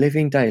scared the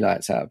living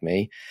daylights out of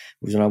me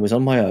was when I was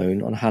on my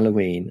own on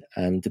Halloween,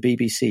 and the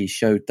BBC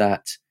showed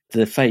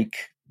the fake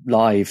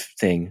live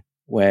thing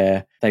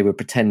where they were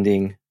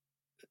pretending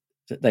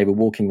that they were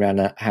walking around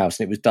that house,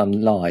 and it was done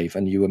live,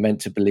 and you were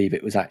meant to believe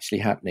it was actually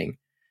happening.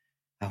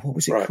 What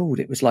was it called?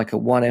 It was like a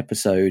one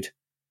episode.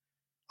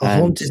 A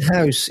haunted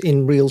house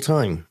in real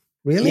time.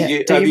 Really?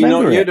 Yeah. Have you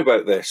not heard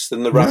about this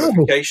and the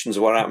ramifications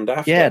of what happened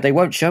after? Yeah, they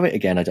won't show it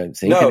again, I don't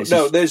think.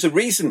 No, there's a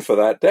reason for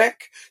that,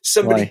 Deck.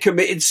 Somebody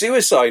committed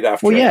suicide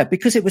after it. Well, yeah,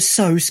 because it was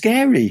so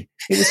scary.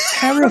 It was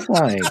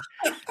terrifying.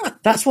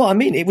 That's what I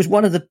mean. It was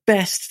one of the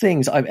best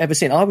things I've ever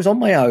seen. I was on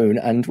my own,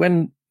 and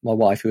when my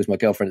wife, who was my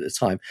girlfriend at the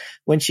time,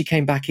 when she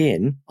came back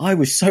in, I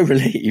was so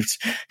relieved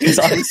because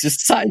I was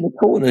just sat in the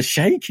corner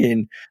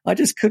shaking. I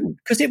just couldn't,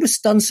 because it was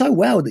done so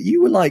well that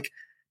you were like,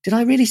 did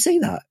I really see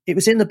that? It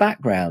was in the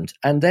background,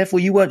 and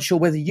therefore you weren't sure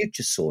whether you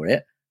just saw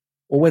it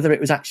or whether it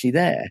was actually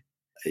there.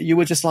 You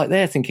were just like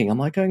there thinking, am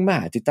I going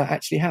mad? Did that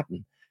actually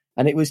happen?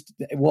 And it was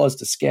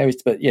the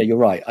scariest. But yeah, you're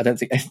right. I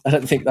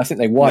think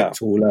they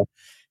wiped all.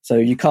 So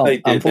you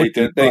can't.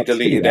 They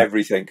deleted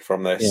everything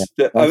from this.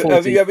 Yeah.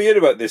 Have you ever heard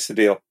about this,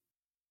 Adil?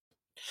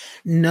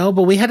 No,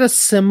 but we had a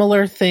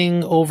similar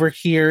thing over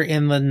here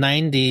in the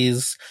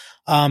 90s.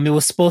 It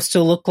was supposed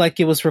to look like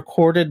it was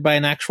recorded by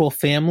an actual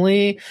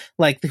family,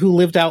 like who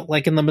lived out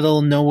like in the middle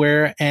of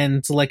nowhere,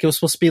 and like it was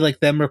supposed to be like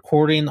them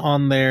recording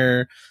on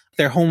their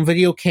home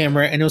video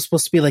camera, and it was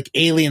supposed to be like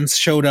aliens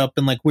showed up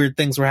and like weird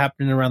things were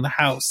happening around the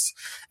house.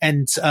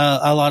 And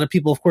a lot of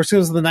people, of course, it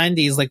was the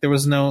 90s, like there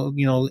was no,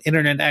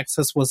 internet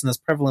access wasn't as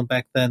prevalent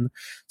back then,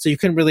 so you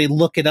couldn't really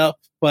look it up.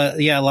 But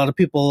yeah, a lot of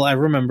people, I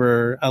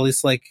remember, at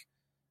least like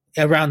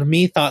around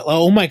me, thought,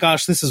 oh my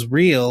gosh, this is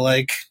real.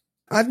 Like,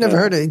 I've never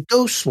heard of it.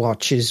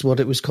 Ghostwatch is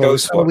what it was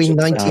called. Halloween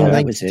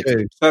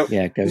 1992.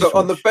 So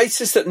on the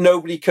basis that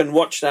nobody can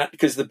watch that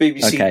because the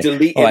BBC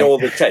deleted all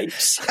the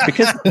tapes.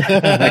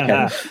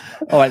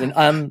 All right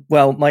then.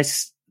 Well,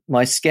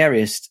 my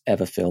scariest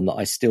ever film that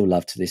I still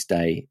love to this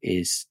day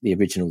is the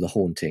original The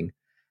Haunting,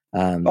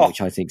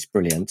 which I think is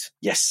brilliant.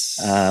 Yes.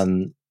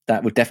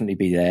 That would definitely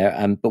be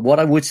there. But what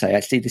I would say,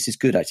 actually, this is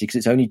good, actually, because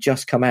it's only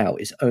just come out.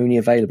 It's only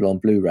available on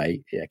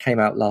Blu-ray. It came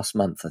out last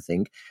month, I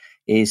think.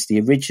 Is the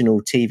original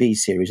TV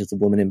series of The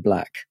Woman in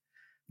Black.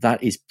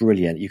 That is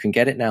brilliant. You can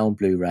get it now on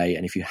Blu-ray,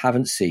 and if you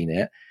haven't seen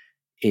it,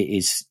 it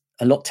is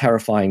a lot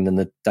terrifying than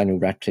the Daniel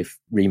Radcliffe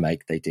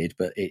remake they did,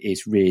 but it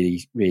is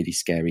really, really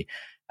scary,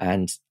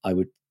 and I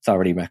would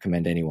thoroughly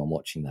recommend anyone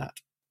watching that.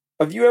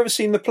 Have you ever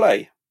seen the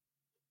play?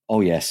 Oh,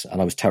 yes,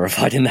 and I was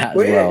terrified in that as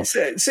well.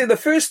 See, the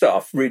first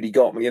half really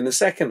got me, and the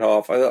second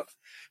half, I thought,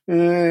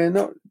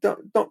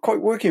 not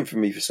quite working for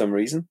me for some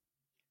reason.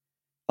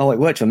 Oh, it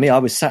worked for me. I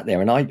was sat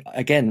there, and I,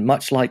 again,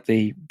 much like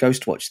the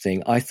Ghostwatch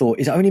thing, I thought,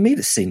 is it only me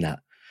that's seen that?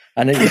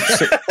 And then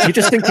you're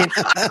just thinking,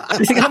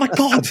 oh my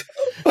God.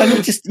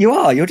 And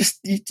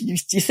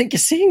you think you're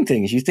seeing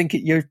things. You think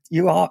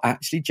you are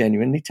actually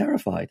genuinely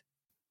terrified.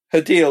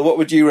 Adil, what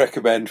would you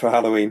recommend for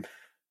Halloween?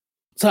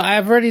 So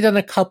I've already done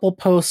a couple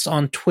posts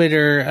on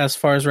Twitter as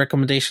far as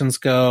recommendations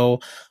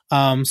go.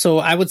 So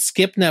I would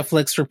skip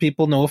Netflix for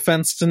people. No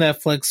offense to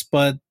Netflix,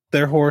 but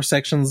their horror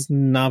section's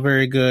not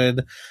very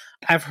good.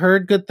 I've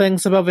heard good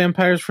things about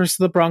Vampires vs.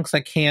 the Bronx. I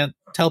can't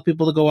tell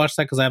people to go watch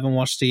that because I haven't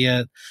watched it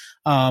yet.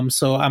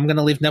 So I'm going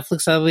to leave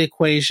Netflix out of the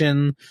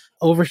equation.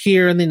 Over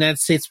here in the United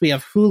States, we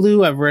have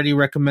Hulu. I've already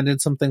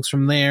recommended some things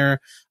from there.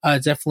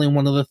 Definitely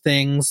one of the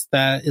things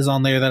that is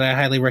on there that I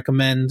highly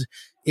recommend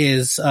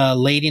is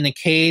Lady in a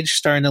Cage,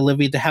 starring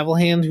Olivia de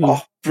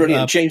Havilland.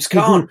 Brilliant. James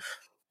Caan.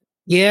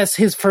 Yes,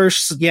 his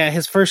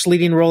first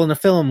leading role in a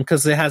film,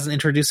 because it has an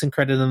introducing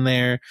credit in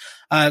there.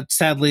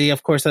 Sadly,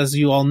 of course, as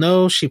you all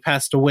know, she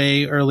passed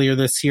away earlier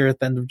this year at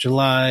the end of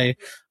July.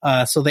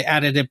 So they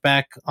added it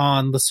back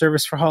on the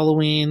service for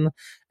Halloween.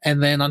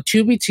 And then on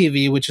Tubi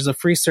TV, which is a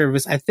free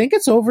service, I think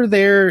it's over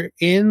there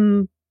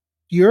in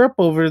Europe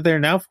over there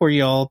now for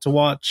y'all to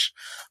watch.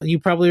 You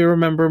probably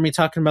remember me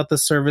talking about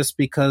this service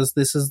because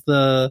this is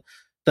the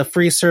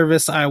free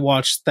service I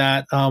watched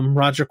that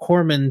Roger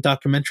Corman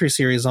documentary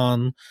series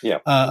on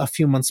a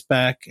few months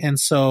back. And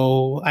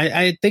so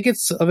I think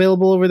it's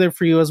available over there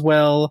for you as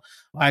well.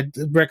 I'd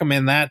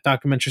recommend that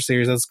documentary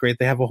series. That's great.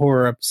 They have a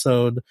horror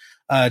episode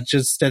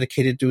just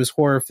dedicated to his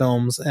horror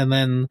films. And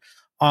then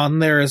on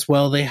there as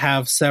well, they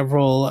have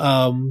several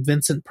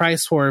Vincent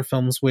Price horror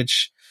films,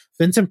 which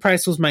Vincent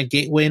Price was my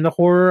gateway into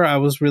horror. I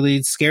was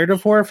really scared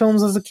of horror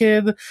films as a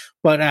kid,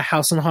 but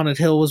House on Haunted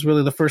Hill was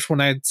really the first one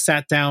I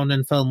sat down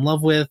and fell in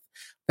love with.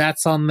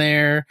 That's on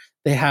there.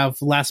 They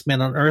have Last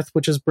Man on Earth,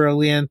 which is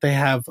brilliant. They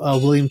have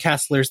William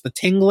Castler's The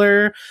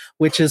Tingler,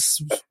 which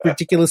is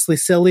ridiculously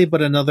silly,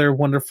 but another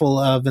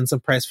wonderful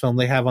Vincent Price film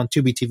they have on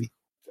Tubi TV.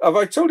 Have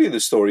I told you the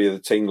story of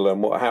The Tingler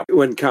and what happened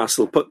when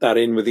Castle put that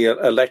in with the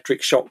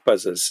electric shock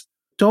buzzers?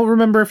 Don't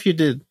remember if you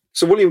did.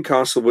 So William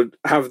Castle would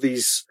have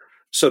these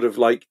sort of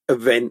like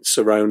events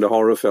around a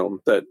horror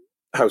film that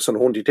House on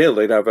Haunted Hill,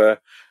 they'd have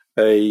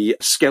a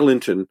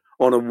skeleton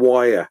on a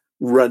wire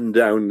run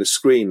down the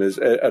screen at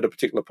a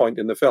particular point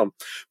in the film.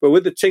 But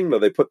with the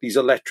Tingler, they put these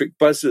electric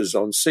buzzers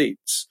on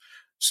seats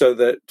so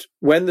that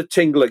when the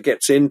Tingler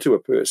gets into a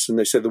person,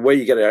 they say the way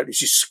you get it out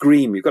is you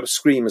scream. You've got to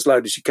scream as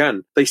loud as you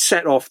can. They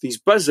set off these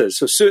buzzers.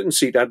 So certain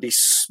seats had these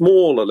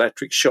small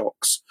electric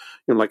shocks,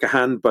 like a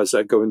hand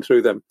buzzer going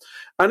through them.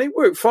 And it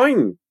worked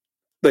fine,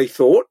 they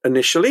thought,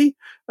 initially.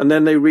 And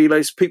then they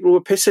realized people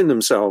were pissing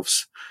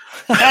themselves.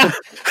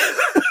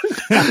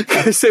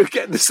 Because they were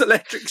getting this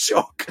electric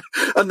shock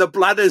and the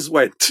bladders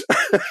went.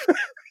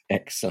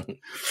 Excellent.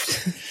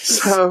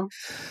 So...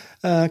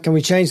 can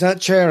we change that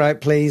chair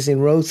out, please, in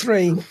row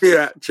 3?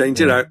 Yeah,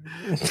 change it out.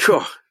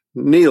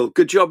 Neil,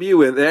 good job you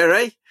went there,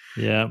 eh?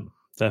 Yeah,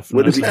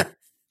 definitely.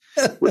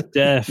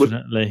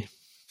 Definitely.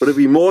 Would it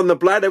be more than the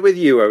bladder with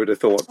you, I would have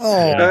thought.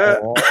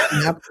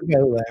 You have to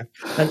go there.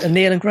 And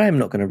Neil and Graham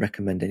not going to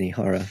recommend any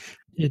horror.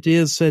 Yeah,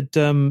 Neil said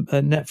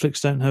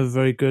Netflix don't have a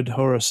very good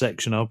horror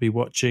section. I'll be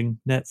watching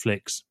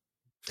Netflix.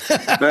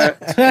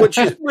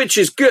 Which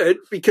is good,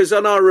 because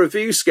on our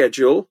review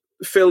schedule,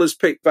 Phil has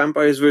picked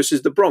Vampires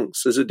versus the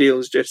Bronx, as Adil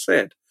has just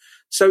said.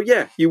 So,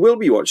 yeah, you will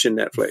be watching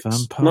Netflix.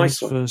 Vampires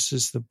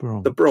versus the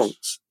Bronx. The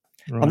Bronx.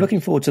 Right. I'm looking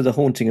forward to The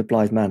Haunting of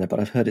Blythe Manor, but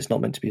I've heard it's not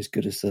meant to be as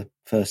good as the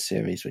first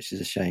series, which is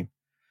a shame.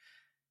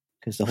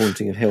 Because The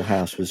Haunting of Hill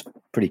House was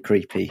pretty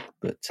creepy.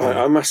 But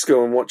I must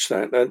go and watch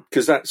that,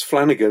 because that's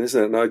Flanagan,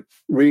 isn't it? And I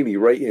really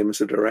rate him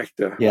as a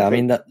director. Yeah, I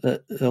mean,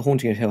 the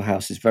Haunting of Hill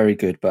House is very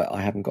good, but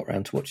I haven't got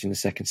around to watching the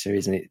second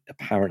series, and it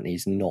apparently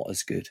is not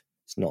as good.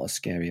 It's not as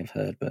scary, I've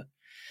heard, but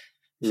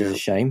it's a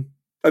shame.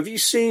 Have you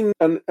seen,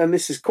 and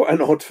this is quite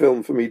an odd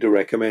film for me to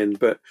recommend,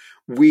 but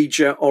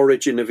Ouija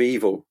Origin of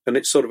Evil, and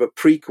it's sort of a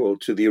prequel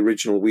to the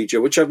original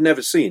Ouija, which I've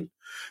never seen.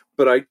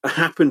 But I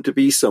happened to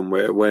be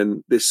somewhere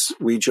when this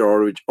Ouija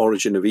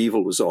Origin of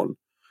Evil was on,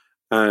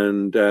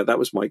 and that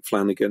was Mike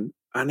Flanagan,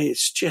 and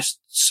it's just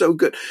so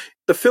good.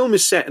 The film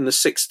is set in the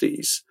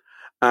 60s,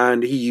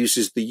 and he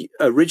uses the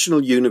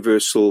original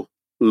Universal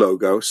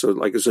logo, so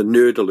like as a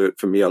nerd alert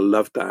for me, I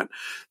loved that.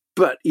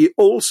 But he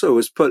also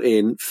has put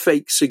in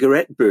fake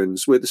cigarette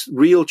burns where the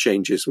real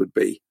changes would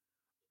be.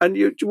 And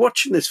you're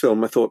watching this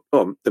film, I thought,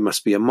 there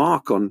must be a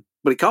mark on,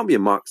 but it can't be a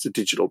mark, it's a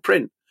digital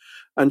print.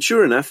 And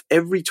sure enough,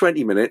 every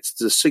 20 minutes,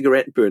 the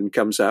cigarette burn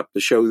comes up to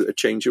show that a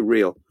change are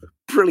real.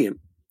 Brilliant.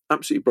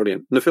 Absolutely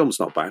brilliant. And the film's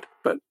not bad,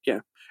 but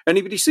yeah.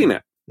 Anybody seen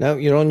it? No,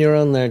 you're on your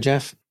own there,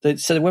 Jeff.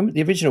 So when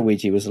the original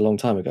Ouija was a long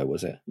time ago,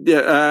 was it?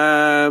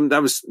 Yeah,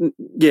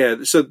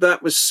 so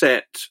that was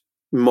set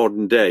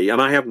modern day,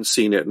 and I haven't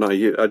seen it, and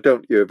I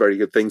don't hear very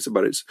good things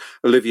about it. It's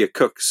Olivia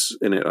Cook's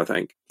in it, I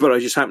think. But I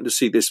just happened to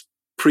see this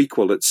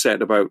prequel that's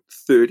set about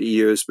 30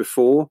 years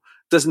before.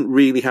 Doesn't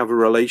really have a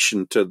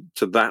relation to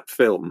that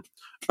film,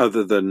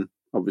 other than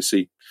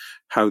obviously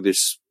how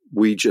this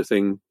Ouija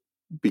thing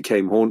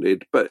became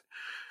haunted. But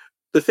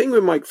the thing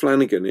with Mike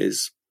Flanagan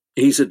is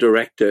he's a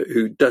director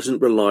who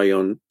doesn't rely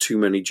on too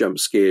many jump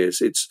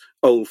scares. It's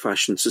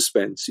old-fashioned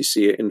suspense. You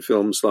see it in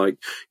films like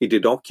he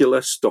did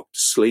Oculus, Dr.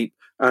 Sleep,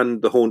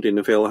 and The Haunting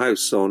of Hill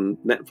House on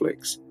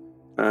Netflix.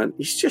 And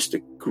he's just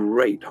a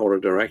great horror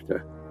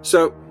director.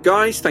 So,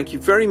 guys, thank you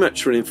very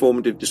much for an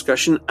informative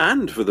discussion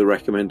and for the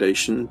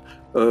recommendation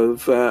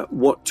of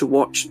what to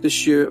watch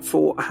this year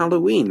for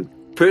Halloween.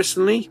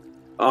 Personally,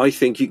 I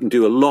think you can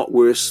do a lot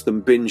worse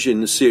than binging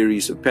the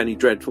series of Penny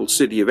Dreadful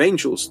City of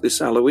Angels this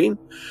Halloween,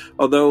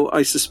 although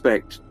I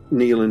suspect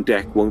Neil and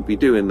Dec won't be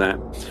doing that.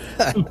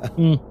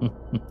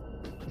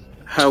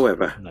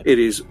 However, it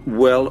is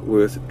well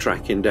worth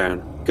tracking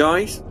down.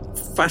 Guys,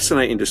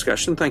 fascinating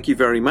discussion. Thank you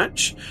very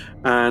much.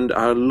 And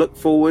I look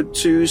forward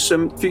to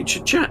some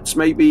future chats.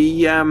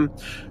 Maybe,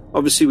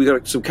 obviously, we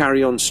got some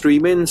carry-on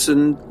streamings,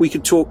 and we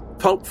could talk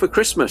Pulp for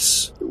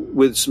Christmas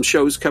with some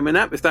shows coming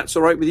up, if that's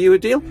all right with you,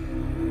 Adil?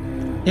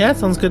 Yeah,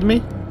 sounds good to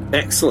me.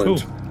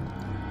 Excellent. Cool.